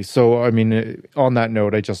 Absolutely. So, I mean, on that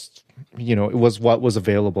note, I just, it was what was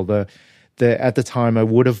available. At the time, I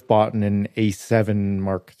would have bought an A7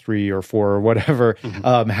 Mark III or 4 or whatever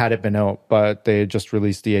had it been out, but they had just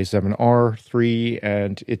released the A7R III,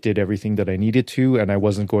 and it did everything that I needed to, and I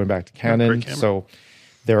wasn't going back to Canon, so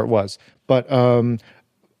there it was. But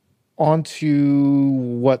on to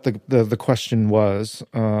what the question was.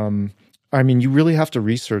 I mean, you really have to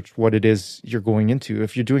research what it is you're going into.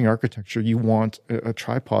 If you're doing architecture, you want a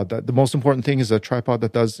tripod. The most important thing is a tripod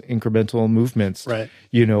that does incremental movements. Right.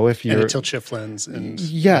 If you're and a tilt shift lens.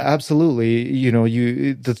 Absolutely.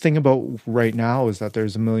 The thing about right now is that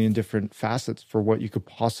there's a million different facets for what you could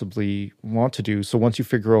possibly want to do. So once you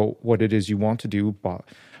figure out what it is you want to do,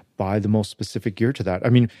 buy the most specific gear to that. I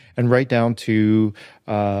mean, and right down to,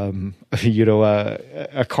 a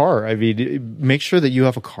car. I mean, make sure that you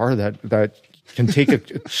have a car that can take a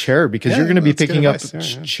chair because you're going to be picking up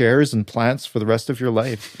chairs and plants for the rest of your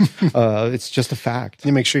life. It's just a fact.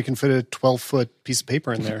 You make sure you can fit a 12-foot piece of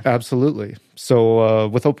paper in there. Absolutely. So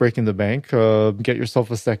without breaking the bank, get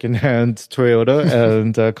yourself a secondhand Toyota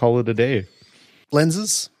and call it a day.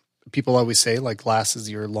 Lenses, people always say like glass is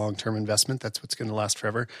your long-term investment. That's what's going to last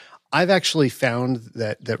forever. I've actually found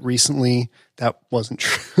that recently that wasn't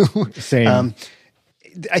true. Same.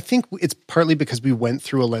 I think it's partly because we went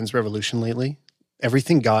through a lens revolution lately.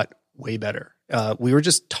 Everything got way better. We were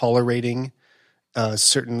just tolerating a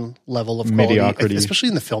certain level of quality, mediocrity, especially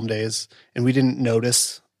in the film days, and we didn't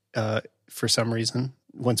notice for some reason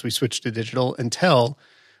once we switched to digital until,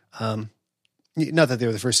 not that they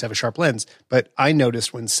were the first to have a sharp lens, but I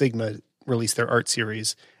noticed when Sigma released their art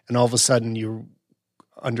series, and all of a sudden you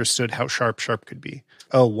understood how sharp could be.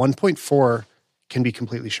 1.4 can be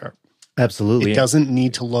completely sharp. Absolutely. It doesn't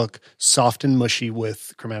need to look soft and mushy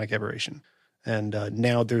with chromatic aberration. And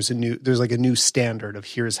now there's like a new standard of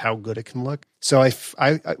here's how good it can look. So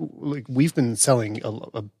like we've been selling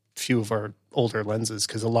a few of our older lenses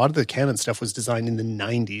because a lot of the Canon stuff was designed in the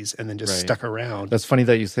 90s and then just stuck around. That's funny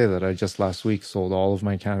that you say that. I just last week sold all of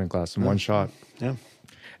my Canon glass in one shot. Yeah.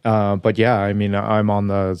 But yeah, I mean, I'm on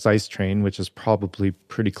the Zeiss train, which is probably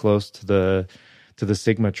pretty close to the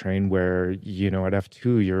Sigma train, where, you know, at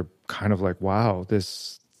f2 you're kind of like, wow,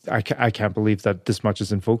 this I can't believe that this much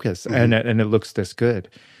is in focus, and it looks this good.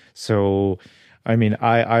 So, I mean,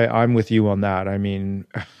 I'm with you on that. I mean,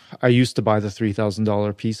 I used to buy the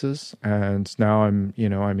 $3,000 pieces, and now I'm, you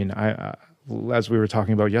know, I mean, as we were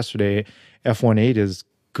talking about yesterday, f1.8 is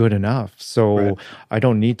good enough. So I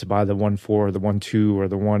don't need to buy the 1.4 or the 1.2 or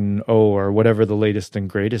the 1.0 or whatever the latest and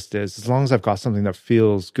greatest is. As long as I've got something that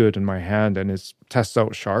feels good in my hand and is tests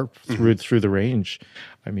out sharp through the range,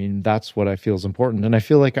 I mean, that's what I feel is important. And I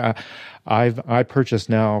feel like I purchased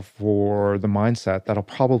now for the mindset that I'll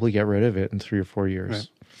probably get rid of it in 3 or 4 years. Right.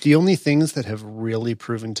 The only things that have really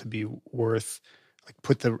proven to be worth, like,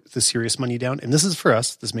 put the serious money down, and this is for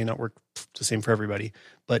us, this may not work the same for everybody,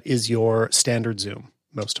 but is your standard zoom.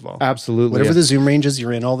 Most of all. Absolutely. Whatever the zoom ranges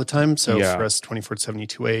you're in all the time. So for us, 24-70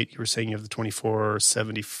 2.8, you were saying you have the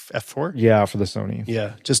 24-70 f4? Yeah, for the Sony.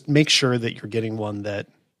 Yeah. Just make sure that you're getting one that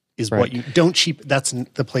is what you don't cheap. That's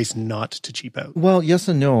the place not to cheap out. Well, yes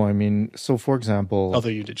and no. I mean, so for example. Although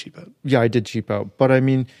you did cheap out. Yeah, I did cheap out. But I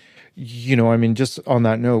mean, you know, I mean, just on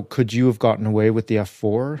that note, could you have gotten away with the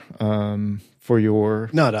f4 for your.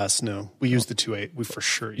 Not us, no. We used the 2.8. We for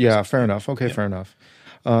sure used Yeah, fair enough. Okay, fair enough.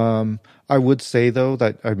 I would say though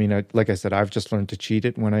that, I mean, like I said, I've just learned to cheat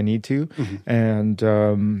it when I need to, and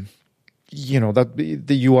you know that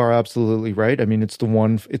you are absolutely right. I mean, it's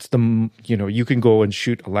the you know, you can go and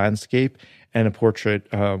shoot a landscape and a portrait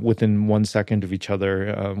within 1 second of each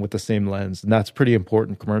other with the same lens, and that's pretty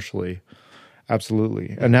important commercially.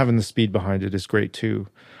 Absolutely, and having the speed behind it is great too.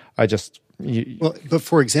 Well, but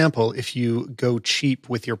for example, if you go cheap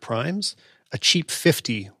with your primes, a cheap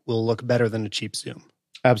 50 will look better than a cheap zoom.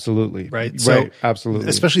 Absolutely. Right. So absolutely.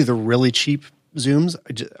 Especially the really cheap zooms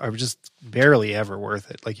are just barely ever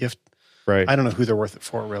worth it. Like you have, I don't know who they're worth it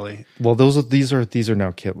for really. Well, these are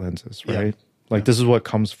now kit lenses, right? Yeah. Like this is what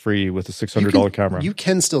comes free with a $600 camera. You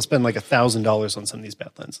can still spend like $1,000 on some of these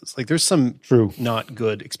bad lenses. Like there's some not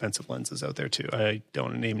good expensive lenses out there too. I don't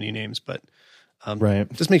want to name any names, but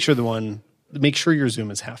just make sure your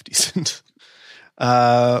zoom is half decent.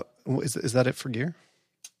 Is that it for gear?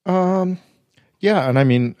 Yeah, and I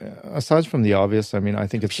mean, aside from the obvious, I mean, I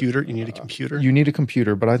think computer. You need a computer. You need a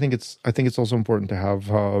computer, but I think it's also important to have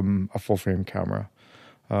a full frame camera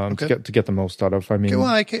to get the most out of. I mean,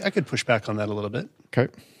 I could push back on that a little bit.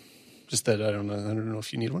 Okay, just that I don't know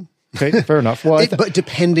if you need one. Okay, fair enough. Well, but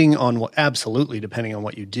depending on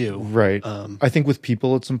what you do, right? I think with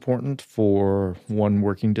people, it's important for one,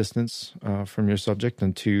 working distance from your subject,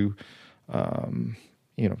 and two,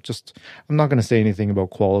 you know, just I'm not going to say anything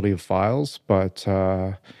about quality of files, but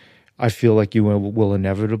I feel like you will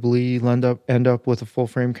inevitably end up with a full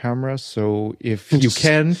frame camera. So if you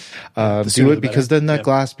can do it, because then that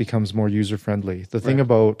glass becomes more user friendly. The thing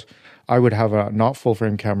about I would have a not full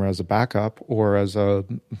frame camera as a backup or as a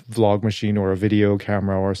vlog machine or a video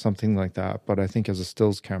camera or something like that. But I think as a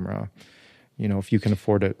stills camera, you know, if you can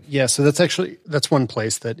afford it. Yeah. So that's one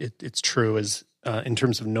place that it's true is in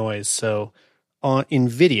terms of noise. So in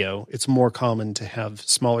video, it's more common to have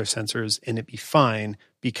smaller sensors and it be fine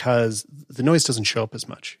because the noise doesn't show up as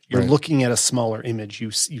much. You're looking at a smaller image,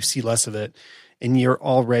 you see less of it, and you're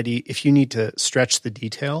already, if you need to stretch the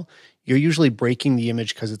detail, you're usually breaking the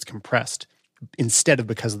image because it's compressed instead of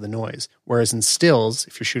because of the noise. Whereas in stills,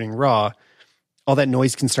 if you're shooting raw, all that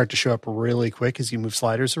noise can start to show up really quick as you move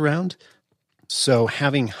sliders around. So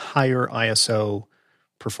having higher ISO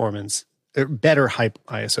performance, or better high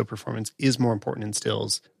ISO performance is more important in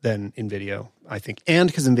stills than in video, I think. And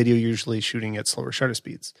because in video, you're usually shooting at slower shutter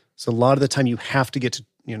speeds. So a lot of the time you have to get to,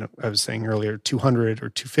 I was saying earlier, 200 or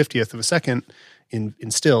 250th of a second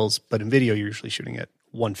in stills, but in video, you're usually shooting at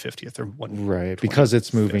 150th or 1. Right. Because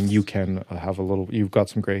it's moving, you can have you've got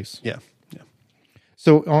some grace. Yeah.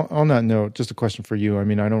 So on that note, just a question for you. I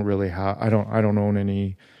mean, I don't own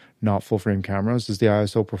any not full frame cameras. Is the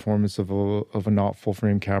ISO performance of a not full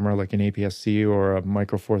frame camera like an APS-C or a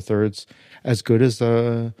Micro Four Thirds as good as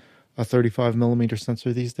a 35 millimeter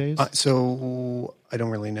sensor these days? So I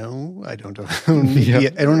don't really know. I don't know.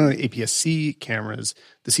 I don't know APS-C cameras.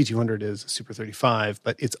 The C200 is a Super 35,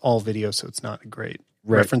 but it's all video, so it's not a great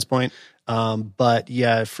reference point. But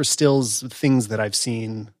yeah, for stills, things that I've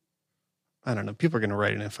seen, I don't know. People are going to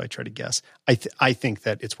write in if I try to guess. I think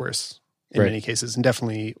that it's worse in many cases, and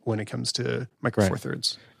definitely when it comes to Micro Four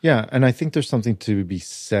Thirds. Yeah, and I think there's something to be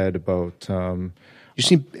said about.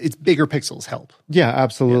 It's bigger pixels help. Yeah,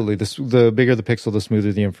 absolutely. Yeah. The bigger the pixel, the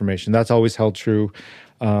smoother the information. That's always held true.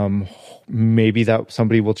 Maybe that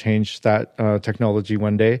somebody will change that technology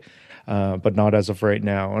one day. But not as of right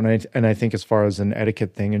now. And I think as far as an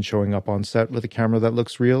etiquette thing and showing up on set with a camera that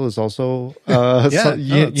looks real is also, I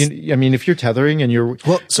mean, if you're tethering and you're...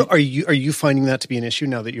 Well, so are you finding that to be an issue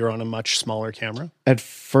now that you're on a much smaller camera? At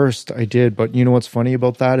first I did, but you know what's funny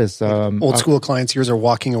about that is... old school clients of yours are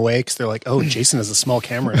walking away because they're like, oh, Jason has a small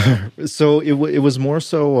camera now. So it was more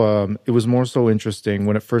so interesting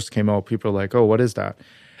when it first came out. People are like, oh, what is that?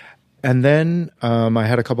 And then I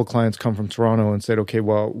had a couple clients come from Toronto and said, okay,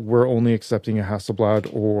 well, we're only accepting a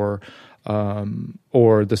Hasselblad or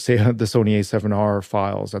the Sony A7R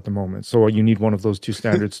files at the moment. So you need one of those two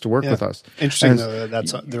standards to work with us. Interesting, though,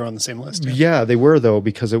 they're on the same list. Yeah, they were, though,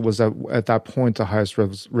 because it was at that point the highest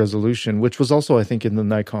resolution, which was also, I think, in the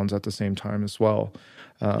Nikons at the same time as well.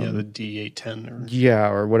 The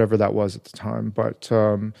D810. Or whatever that was at the time. But...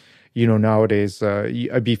 nowadays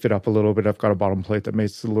I beef it up a little bit. I've got a bottom plate that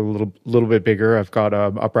makes it a little bit bigger. I've got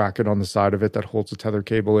a bracket on the side of it that holds a tether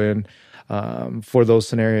cable in for those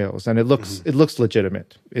scenarios, and it looks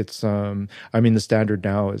legitimate. It's the standard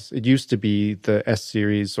now is it used to be the S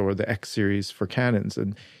series or the X series for Canons,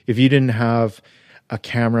 and if you didn't have a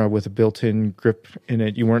camera with a built-in grip in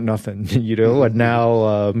it, you weren't nothing, And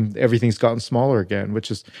now everything's gotten smaller again, which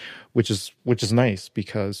is nice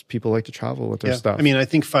because people like to travel with their stuff. I mean, I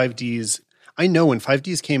think 5Ds. I know when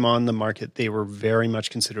 5Ds came on the market, they were very much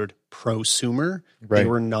considered prosumer. Right. They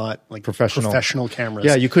were not like professional cameras.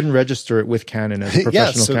 Yeah, you couldn't register it with Canon as a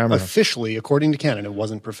professional camera. Officially, according to Canon, it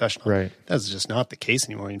wasn't professional. Right. That's just not the case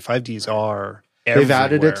anymore. I mean, 5Ds are everywhere. They've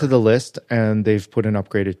added it to the list and they've put an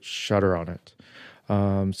upgraded shutter on it.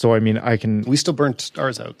 So, I mean, we still burnt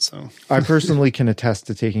ours out. So I personally can attest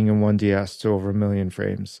to taking a 1DS to over 1 million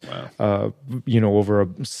frames, over a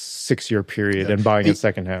 6-year period and buying it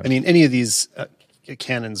secondhand. I mean, any of these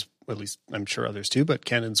Canons, at least I'm sure others too, but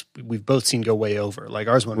Canons we've both seen go way over. Like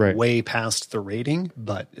ours went way past the rating,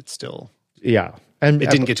 but it's still... Yeah. And it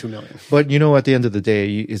didn't get to 1 million. But, at the end of the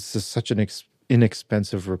day, it's just such an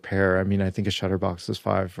inexpensive repair. I mean, I think a shutter box is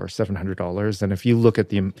 $500 or $700, and if you look at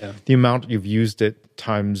the amount you've used it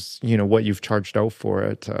times what you've charged out for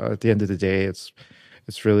it, at the end of the day, it's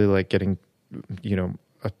really like getting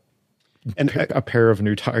a pair of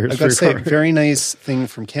new tires. I've got to say, a very nice thing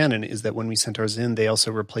from Canon is that when we sent ours in, they also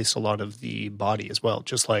replaced a lot of the body as well,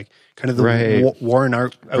 just like kind of the worn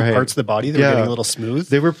out parts of the body that were getting a little smooth.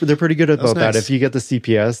 They're pretty good about that. If you get the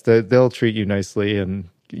CPS, they'll treat you nicely. And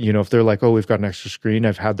if they're like, oh, we've got an extra screen,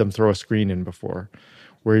 I've had them throw a screen in before,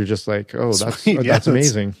 where you're just like, oh, that's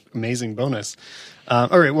amazing. Amazing bonus.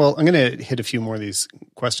 All right, well, I'm going to hit a few more of these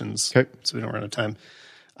questions so we don't run out of time.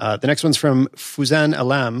 The next one's from Fuzan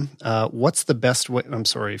Alam. What's the best way? I'm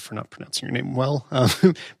sorry for not pronouncing your name well,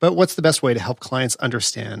 but what's the best way to help clients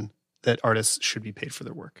understand that artists should be paid for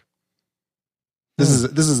their work? This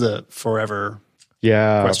is a forever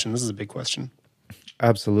question. This is a big question.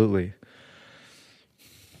 Absolutely.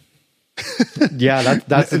 Yeah,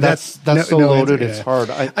 that's so loaded. It's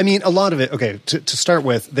hard. I mean, a lot of it. Okay, to start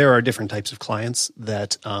with, there are different types of clients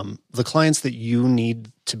that the clients that you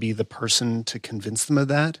need to be the person to convince them of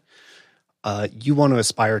that. You want to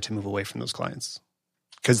aspire to move away from those clients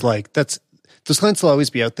because, those clients will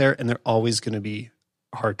always be out there, and they're always going to be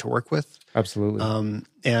hard to work with. Absolutely.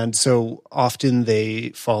 And so often they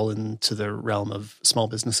fall into the realm of small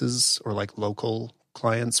businesses or like local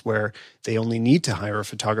clients where they only need to hire a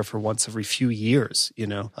photographer once every few years.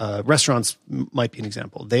 Restaurants might be an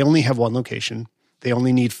example. They only have one location. They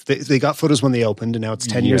only need, they got photos when they opened, and now it's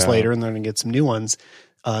 10 years later and they're going to get some new ones.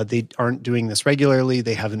 They aren't doing this regularly.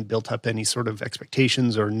 They haven't built up any sort of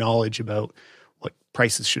expectations or knowledge about what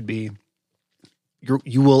prices should be.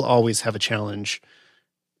 You will always have a challenge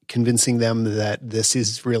convincing them that this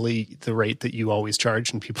is really the rate that you always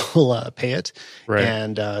charge and people pay it,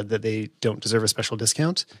 and that they don't deserve a special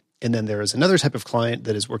discount. And then there is another type of client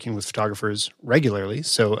that is working with photographers regularly.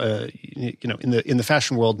 So, in the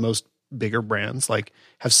fashion world, most bigger brands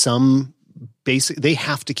have some basic. They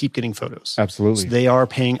have to keep getting photos. Absolutely, so they are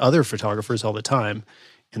paying other photographers all the time,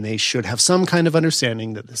 and they should have some kind of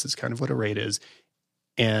understanding that this is kind of what a rate is,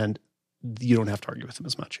 and you don't have to argue with them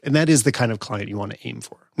as much. And that is the kind of client you want to aim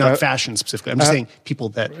for. Not fashion specifically. I'm just saying people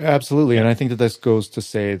that... Absolutely. And I think that this goes to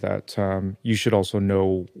say that you should also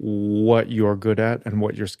know what you're good at and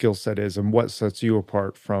what your skill set is and what sets you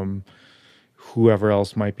apart from whoever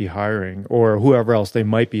else might be hiring or whoever else they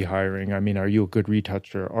might be hiring. I mean, are you a good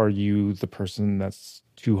retoucher? Are you the person that's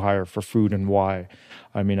to hire for food, and why?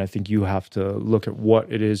 I mean, I think you have to look at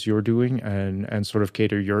what it is you're doing and sort of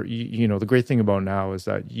cater your, the great thing about now is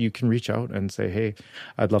that you can reach out and say, hey,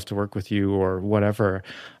 I'd love to work with you or whatever.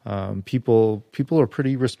 People are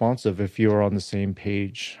pretty responsive if you're on the same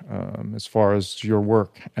page as far as your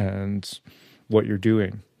work and what you're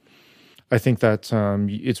doing. I think that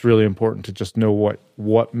it's really important to just know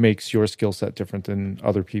what makes your skill set different than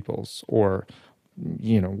other people's, or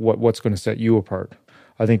what's going to set you apart.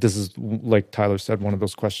 I think this is, like Tyler said, one of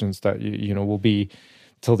those questions that will be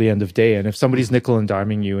till the end of day. And if somebody's nickel and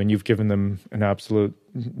diming you and you've given them an absolute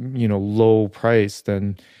low price,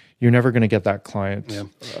 then you're never going to get that client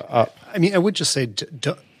up. I mean, I would just say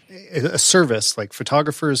a service like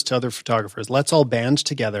photographers to other photographers. Let's all band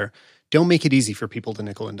together. Don't make it easy for people to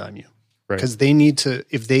nickel and dime you. Because they need to,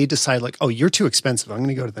 if they decide like, oh, you're too expensive, I'm going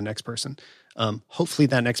to go to the next person. Hopefully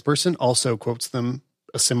that next person also quotes them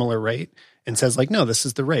a similar rate and says like, no, this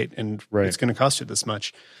is the rate and it's going to cost you this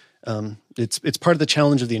much. It's part of the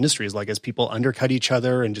challenge of the industry is like as people undercut each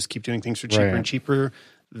other and just keep doing things for cheaper and cheaper,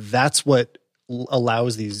 that's what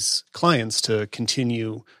allows these clients to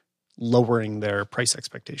continue lowering their price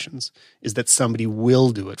expectations, is that somebody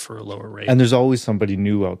will do it for a lower rate. And there's always somebody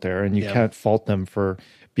new out there, and you can't fault them for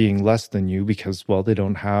being less than you because, well, they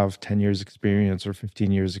don't have 10 years experience or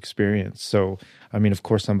 15 years experience. So, I mean, of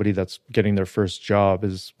course, somebody that's getting their first job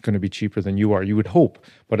is going to be cheaper than you are, you would hope.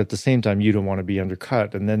 But at the same time, you don't want to be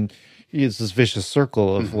undercut. And then it's this vicious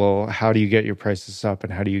circle of, well, how do you get your prices up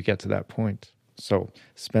and how do you get to that point? So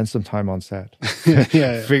spend some time on set.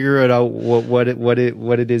 Figure it out what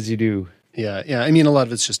it is you do. Yeah. I mean, a lot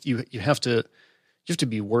of it's just you have to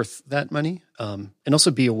be worth that money, and also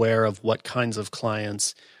be aware of what kinds of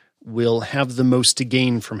clients will have the most to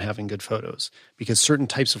gain from having good photos, because certain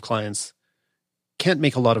types of clients can't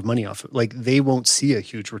make a lot of money off it. Like they won't see a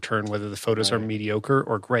huge return whether the photos are mediocre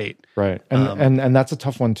or great. Right. And that's a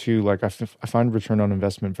tough one too. Like I find return on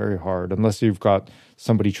investment very hard unless you've got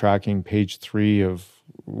somebody tracking page 3 of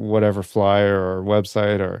whatever flyer or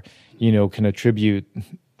website, or can attribute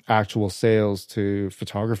actual sales to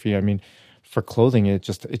photography. I mean, for clothing, it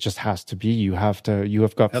just has to be. You have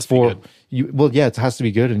got four. It has to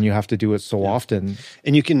be good, and you have to do it so often.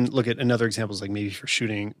 And you can look at another examples, like maybe for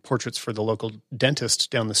shooting portraits for the local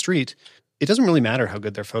dentist down the street. It doesn't really matter how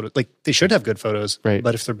good their photos. Like they should have good photos, right?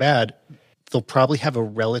 But if they're bad, they'll probably have a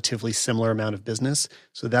relatively similar amount of business.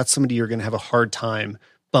 So that's somebody you're going to have a hard time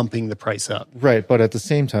bumping the price up. Right. But at the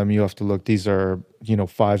same time, you have to look, these are,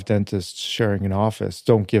 5 dentists sharing an office.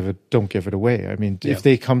 Don't give it away. I mean, if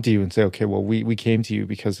they come to you and say, okay, well, we came to you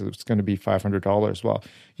because it's going to be $500. Well,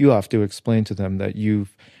 you have to explain to them that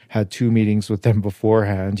you've had 2 meetings with them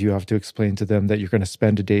beforehand. You have to explain to them that you're going to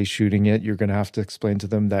spend a day shooting it. You're going to have to explain to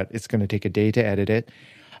them that it's going to take a day to edit it,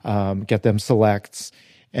 get them selects.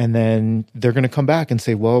 And then they're going to come back and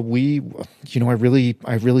say, well, I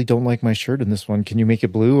really don't like my shirt in this one. Can you make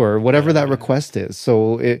it blue, or whatever that request is?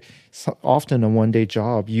 So it's often a one-day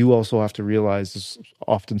job. You also have to realize it's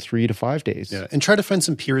often 3 to 5 days. Yeah. And try to find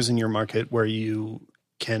some peers in your market where you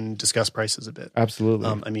can discuss prices a bit. Absolutely.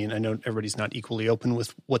 I mean, I know everybody's not equally open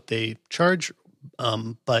with what they charge,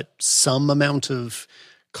 but some amount of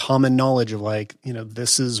common knowledge of like,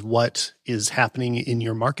 this is what is happening in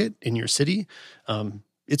your market, in your city.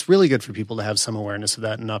 It's really good for people to have some awareness of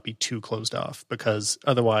that and not be too closed off, because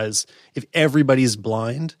otherwise, if everybody's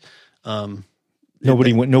blind,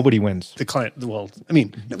 nobody wins. The client, well, I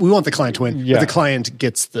mean, we want the client to win, but the client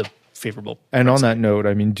gets the favorable. And on that note,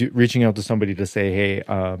 I mean, reaching out to somebody to say, hey,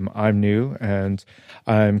 I'm new and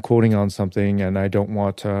I'm quoting on something and I don't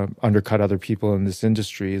want to undercut other people in this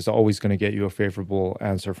industry is always going to get you a favorable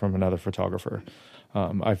answer from another photographer.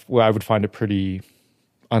 I would find it pretty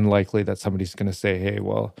unlikely that somebody's going to say, hey,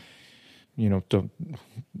 well, they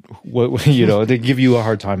give you a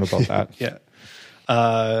hard time about that. Yeah.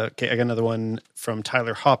 Okay, I got another one from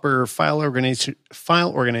Tyler Hopper, file organization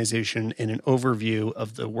and an overview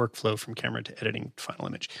of the workflow from camera to editing to final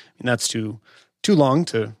image. And that's too long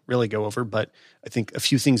to really go over, but I think a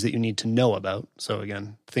few things that you need to know about. So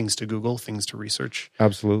again, things to Google, things to research.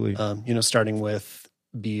 Absolutely. Starting with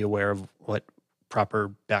be aware of what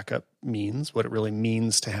proper backup means, what it really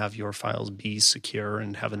means to have your files be secure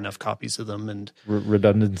and have enough copies of them, and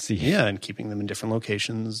redundancy. Yeah, and keeping them in different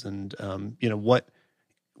locations, and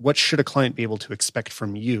what should a client be able to expect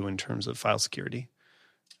from you in terms of file security?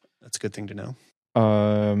 That's a good thing to know.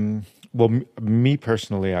 Well, me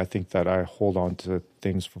personally, I think that I hold on to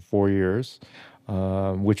things for 4 years.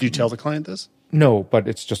 Which do you tell the client this? No, but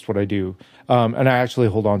it's just what I do. And I actually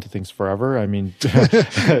hold on to things forever. I mean,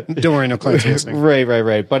 don't worry, no clients listening.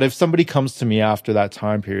 Right. But if somebody comes to me after that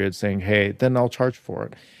time period saying, hey, then I'll charge for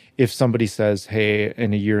it. If somebody says, hey,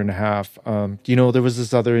 in a year and a half, there was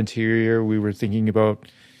this other interior, we were thinking about,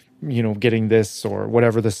 getting this or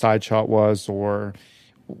whatever the side shot was or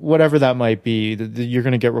whatever that might be, you're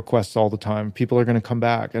going to get requests all the time. People are going to come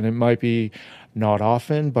back, and it might be not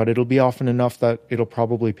often, but it'll be often enough that it'll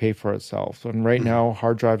probably pay for itself. And right now,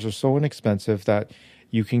 hard drives are so inexpensive that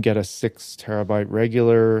you can get a 6 terabyte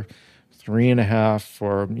regular, 3.5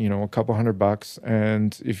 for, a couple $100.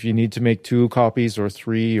 And if you need to make 2 copies or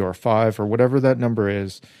 3 or 5 or whatever that number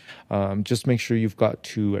is, just make sure you've got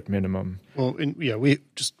 2 at minimum. Well, we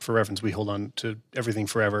just for reference, we hold on to everything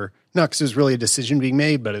forever. Not because there's really a decision being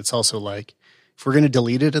made, but it's also like if we're going to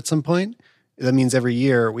delete it at some point, that means every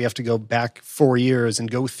year we have to go back 4 years and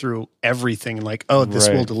go through everything and like, oh, this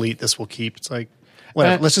will delete, this will keep. It's like,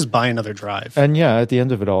 whatever, let's just buy another drive. And yeah, at the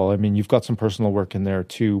end of it all, I mean, you've got some personal work in there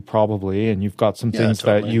too, probably, and you've got some things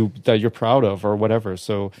that you're proud of or whatever.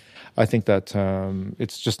 So I think that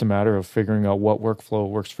it's just a matter of figuring out what workflow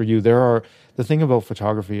works for you. The thing about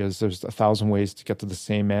photography is there's 1,000 ways to get to the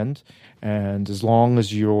same end. And as long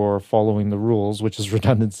as you're following the rules, which is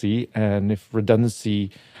redundancy, and if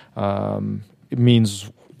redundancy it means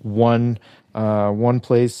one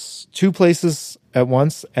place, 2 places at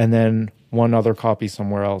once, and then one other copy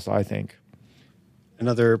somewhere else, I think.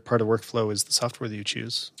 Another part of workflow is the software that you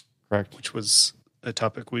choose. Correct. Which was a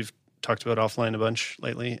topic we've talked about offline a bunch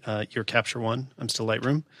lately. Your Capture One. I'm still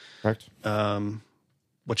Lightroom. Correct.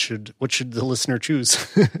 What should the listener choose,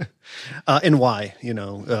 and why?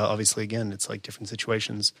 Obviously, again, it's like different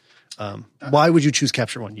situations. Why would you choose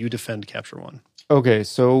Capture One? You defend Capture One. Okay,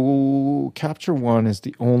 so Capture One is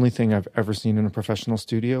the only thing I've ever seen in a professional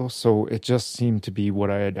studio, so it just seemed to be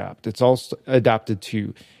what I adapt. It's also adapted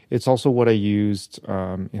to. It's also what I used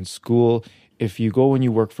in school. If you go and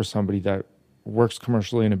you work for somebody that works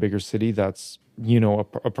commercially in a bigger city, that's a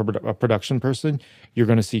production person, you're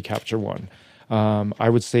going to see Capture One. I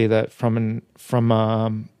would say that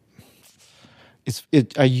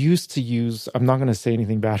I used to use, I'm not going to say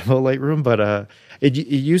anything bad about Lightroom, but it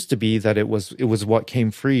used to be that it was what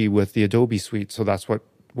came free with the Adobe suite. So that's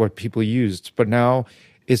what people used. But now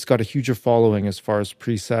it's got a huger following as far as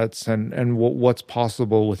presets and what's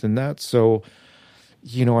possible within that. So,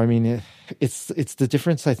 it's the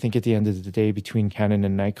difference, I think, at the end of the day between Canon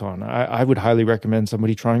and Nikon. I would highly recommend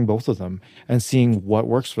somebody trying both of them and seeing what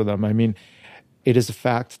works for them. I mean, it is a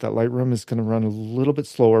fact that Lightroom is going to run a little bit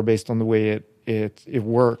slower based on the way it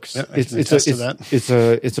works. Yeah,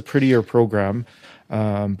 it's a prettier program,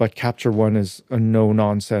 but Capture One is a no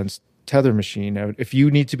nonsense tether machine. Now, if you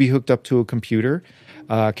need to be hooked up to a computer,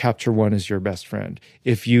 Capture One is your best friend.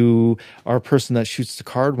 If you are a person that shoots the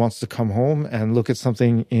card, wants to come home and look at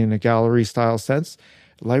something in a gallery style sense,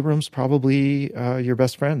 Lightroom's probably your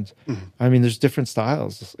best friend. Mm-hmm. I mean, there's different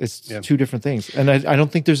styles. It's 2 different things. And I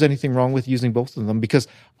don't think there's anything wrong with using both of them, because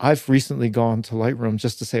I've recently gone to Lightroom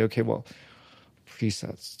just to say, okay, well,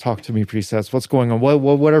 presets, talk to me presets. What's going on?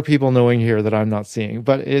 What are people knowing here that I'm not seeing?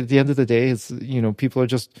 But at the end of the day, it's, people are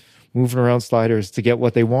just moving around sliders to get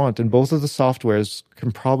what they want. And both of the softwares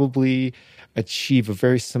can probably achieve a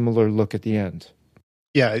very similar look at the end.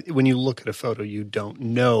 Yeah, when you look at a photo, you don't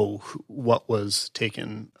know what was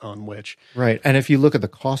taken on which. Right, and if you look at the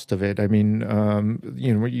cost of it, I mean,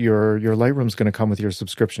 your Lightroom's going to come with your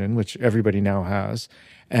subscription, which everybody now has,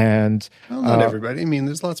 and not everybody. I mean,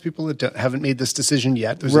 there's lots of people that haven't made this decision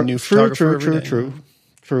yet. There's a new photographer every day.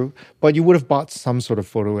 True. But you would have bought some sort of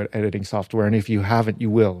photo editing software, and if you haven't, you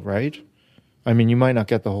will, right? I mean, you might not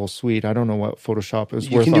get the whole suite. I don't know what Photoshop is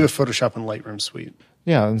worth. You can do a Photoshop and Lightroom suite.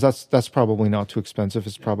 Yeah, and that's probably not too expensive.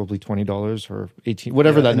 It's probably $20 or $18,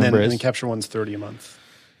 whatever that number is. And then Capture One's $30 a month.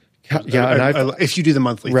 And if you do the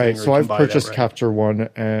monthly right, thing, so I've purchased Capture One,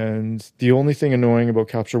 and the only thing annoying about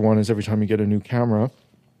Capture One is every time you get a new camera,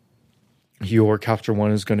 your Capture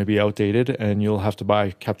One is going to be outdated, and you'll have to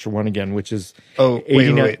buy Capture One again, which is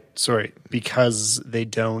wait, sorry, because they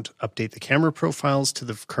don't update the camera profiles to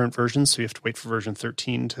the current version, so you have to wait for version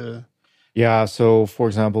 13 to. Yeah, so for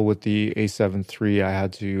example, with the A7 III, I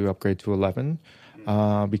had to upgrade to 11.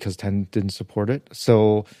 Because 10 didn't support it.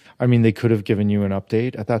 So, I mean, they could have given you an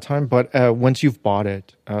update at that time, but once you've bought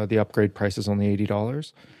it, the upgrade price is only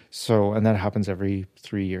 $80. So, and that happens every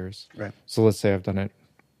 3 years. Right. So let's say I've done it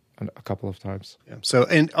a couple of times. Yeah. So,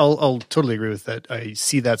 and I'll totally agree with that. I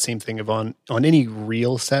see that same thing of on any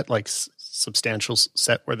real set, like substantial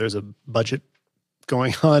set where there's a budget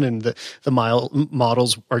going on and the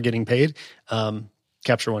models are getting paid.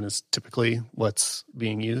 Capture One is typically what's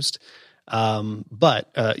being used.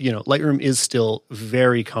 But Lightroom is still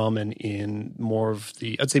very common in more of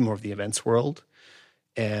the events world,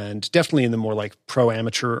 and definitely in the more like pro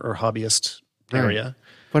amateur or hobbyist area. Right.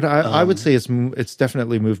 But I would say it's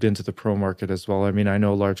definitely moved into the pro market as well. I mean, I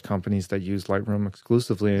know large companies that use Lightroom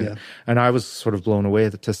exclusively, and I was sort of blown away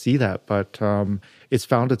to see that. But it's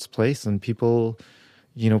found its place, and people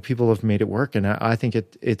have made it work, and I think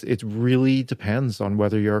it really depends on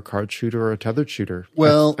whether you're a card shooter or a tethered shooter.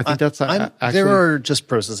 Well, I think that's actually, there are just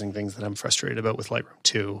processing things that I'm frustrated about with Lightroom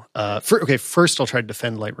too. First I'll try to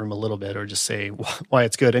defend Lightroom a little bit, or just say why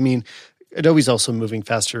it's good. I mean, Adobe's also moving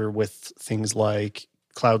faster with things like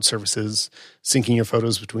cloud services, syncing your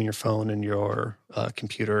photos between your phone and your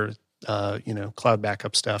computer, cloud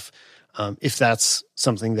backup stuff. If that's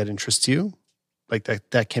something that interests you, like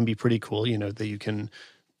that can be pretty cool, that you can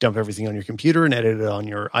dump everything on your computer and edit it on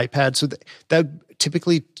your iPad. So that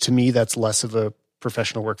typically, to me, that's less of a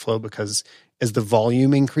professional workflow, because as the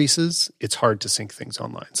volume increases, it's hard to sync things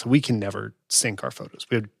online. So we can never sync our photos.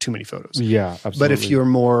 We have too many photos. Yeah, absolutely. But if you're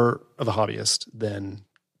more of a hobbyist, then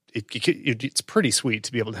it's pretty sweet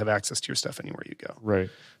to be able to have access to your stuff anywhere you go. Right.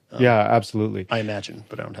 Yeah, absolutely. I imagine,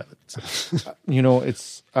 but I don't have it. So.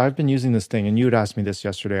 I've been using this thing, and you had asked me this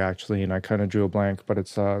yesterday, actually, and I kind of drew a blank, but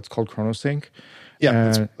it's called ChronoSync.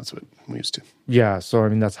 Yeah, that's what we used to. Yeah, so I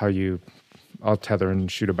mean, that's how I'll tether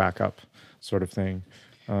and shoot a backup sort of thing.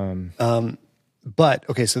 But,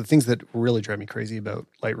 okay, so the things that really drive me crazy about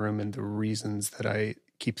Lightroom and the reasons that I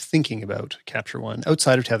keep thinking about Capture One,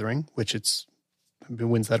 outside of tethering, which it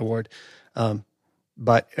wins that award,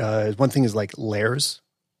 but one thing is like layers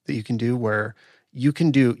that you can do, where you can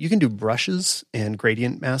do brushes and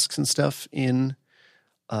gradient masks and stuff in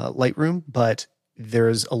Lightroom, but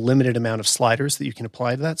there's a limited amount of sliders that you can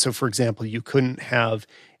apply to that. So, for example, you couldn't have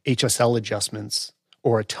HSL adjustments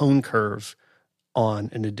or a tone curve on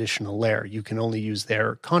an additional layer. You can only use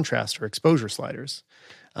their contrast or exposure sliders,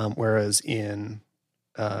 whereas in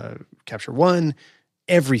Capture One,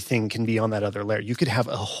 everything can be on that other layer. You could have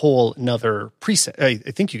a whole another preset.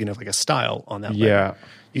 I think you can have like a style on that layer. Yeah.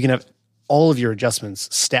 You can have all of your adjustments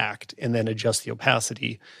stacked and then adjust the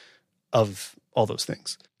opacity of all those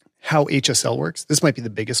things. How HSL works, this might be the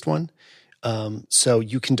biggest one. So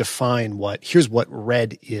you can define here's what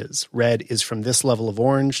red is. Red is from this level of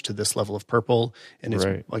orange to this level of purple. And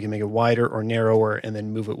I can make it wider or narrower and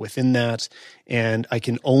then move it within that. And I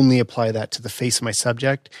can only apply that to the face of my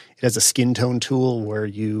subject. It has a skin tone tool where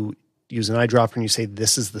you use an eyedropper and you say,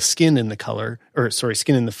 this is the skin in the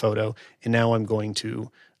skin in the photo. And now I'm going to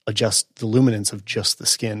adjust the luminance of just the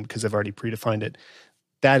skin because I've already predefined it.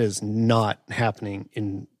 That is not happening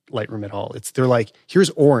in Lightroom at all. They're like, here's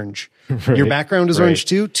orange. Right. Your background is orange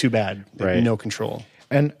too. Too bad. Right. No control.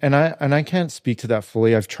 And I can't speak to that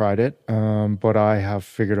fully. I've tried it, but I have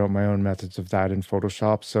figured out my own methods of that in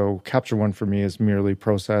Photoshop. So Capture One for me is merely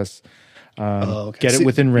process, get it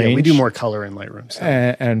within range. Yeah, we do more color in Lightroom, so.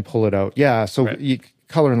 and pull it out. Yeah, so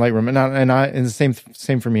color in Lightroom, and the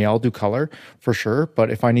same for me. I'll do color for sure,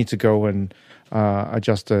 but if I need to go and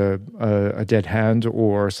adjust a dead hand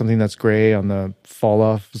or something that's gray on the fall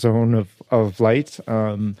off zone of light,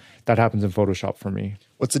 that happens in Photoshop for me.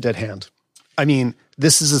 What's a dead hand? I mean,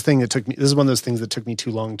 this is one of those things that took me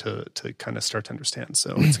too long to kind of start to understand.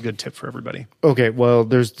 So it's a good tip for everybody. Okay, well,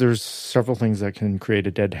 there's several things that can create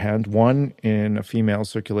a dead hand. One, in a female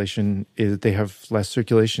circulation, is they have less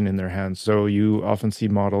circulation in their hands. So you often see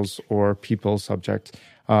models or subjects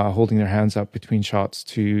holding their hands up between shots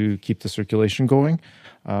to keep the circulation going.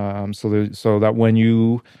 So that when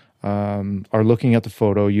you are looking at the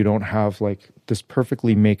photo, you don't have like this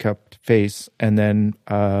perfectly make-up face and then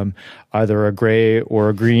either a gray or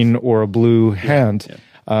a green or a blue hand.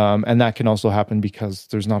 Yeah. And that can also happen because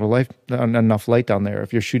there's not enough light down there.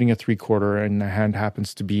 If you're shooting a 3/4 and the hand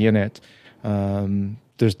happens to be in it,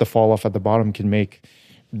 there's the fall off at the bottom can make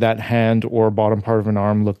that hand or bottom part of an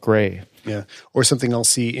arm look gray. Yeah. Or something I'll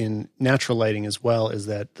see in natural lighting as well is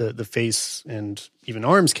that the face and even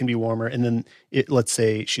arms can be warmer. And then let's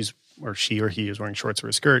say she or he is wearing shorts or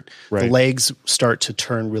a skirt, the legs start to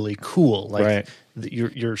turn really cool. Like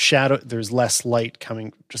your shadow, there's less light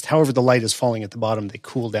coming. Just however the light is falling at the bottom, they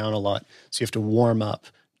cool down a lot. So you have to warm up,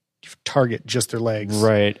 target just their legs.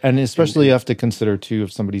 Right. And especially you have to consider too,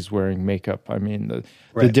 if somebody's wearing makeup. I mean,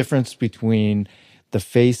 the difference between the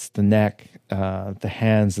face, the neck, the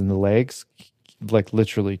hands, and the legs, like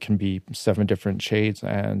literally can be 7 different shades,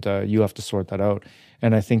 and you have to sort that out.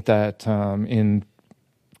 And I think that in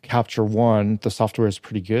Capture One, the software is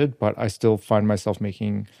pretty good, but I still find myself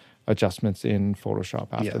making adjustments in Photoshop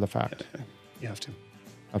after the fact. Yeah. You have to.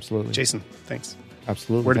 Absolutely. Jason, thanks.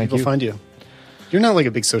 Absolutely. Where do people find you? You're not like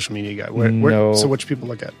a big social media guy. No. So what should people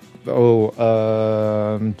look at?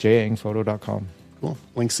 jangphoto.com. Cool.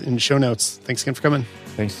 Links in the show notes. Thanks again for coming.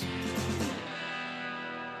 Thanks.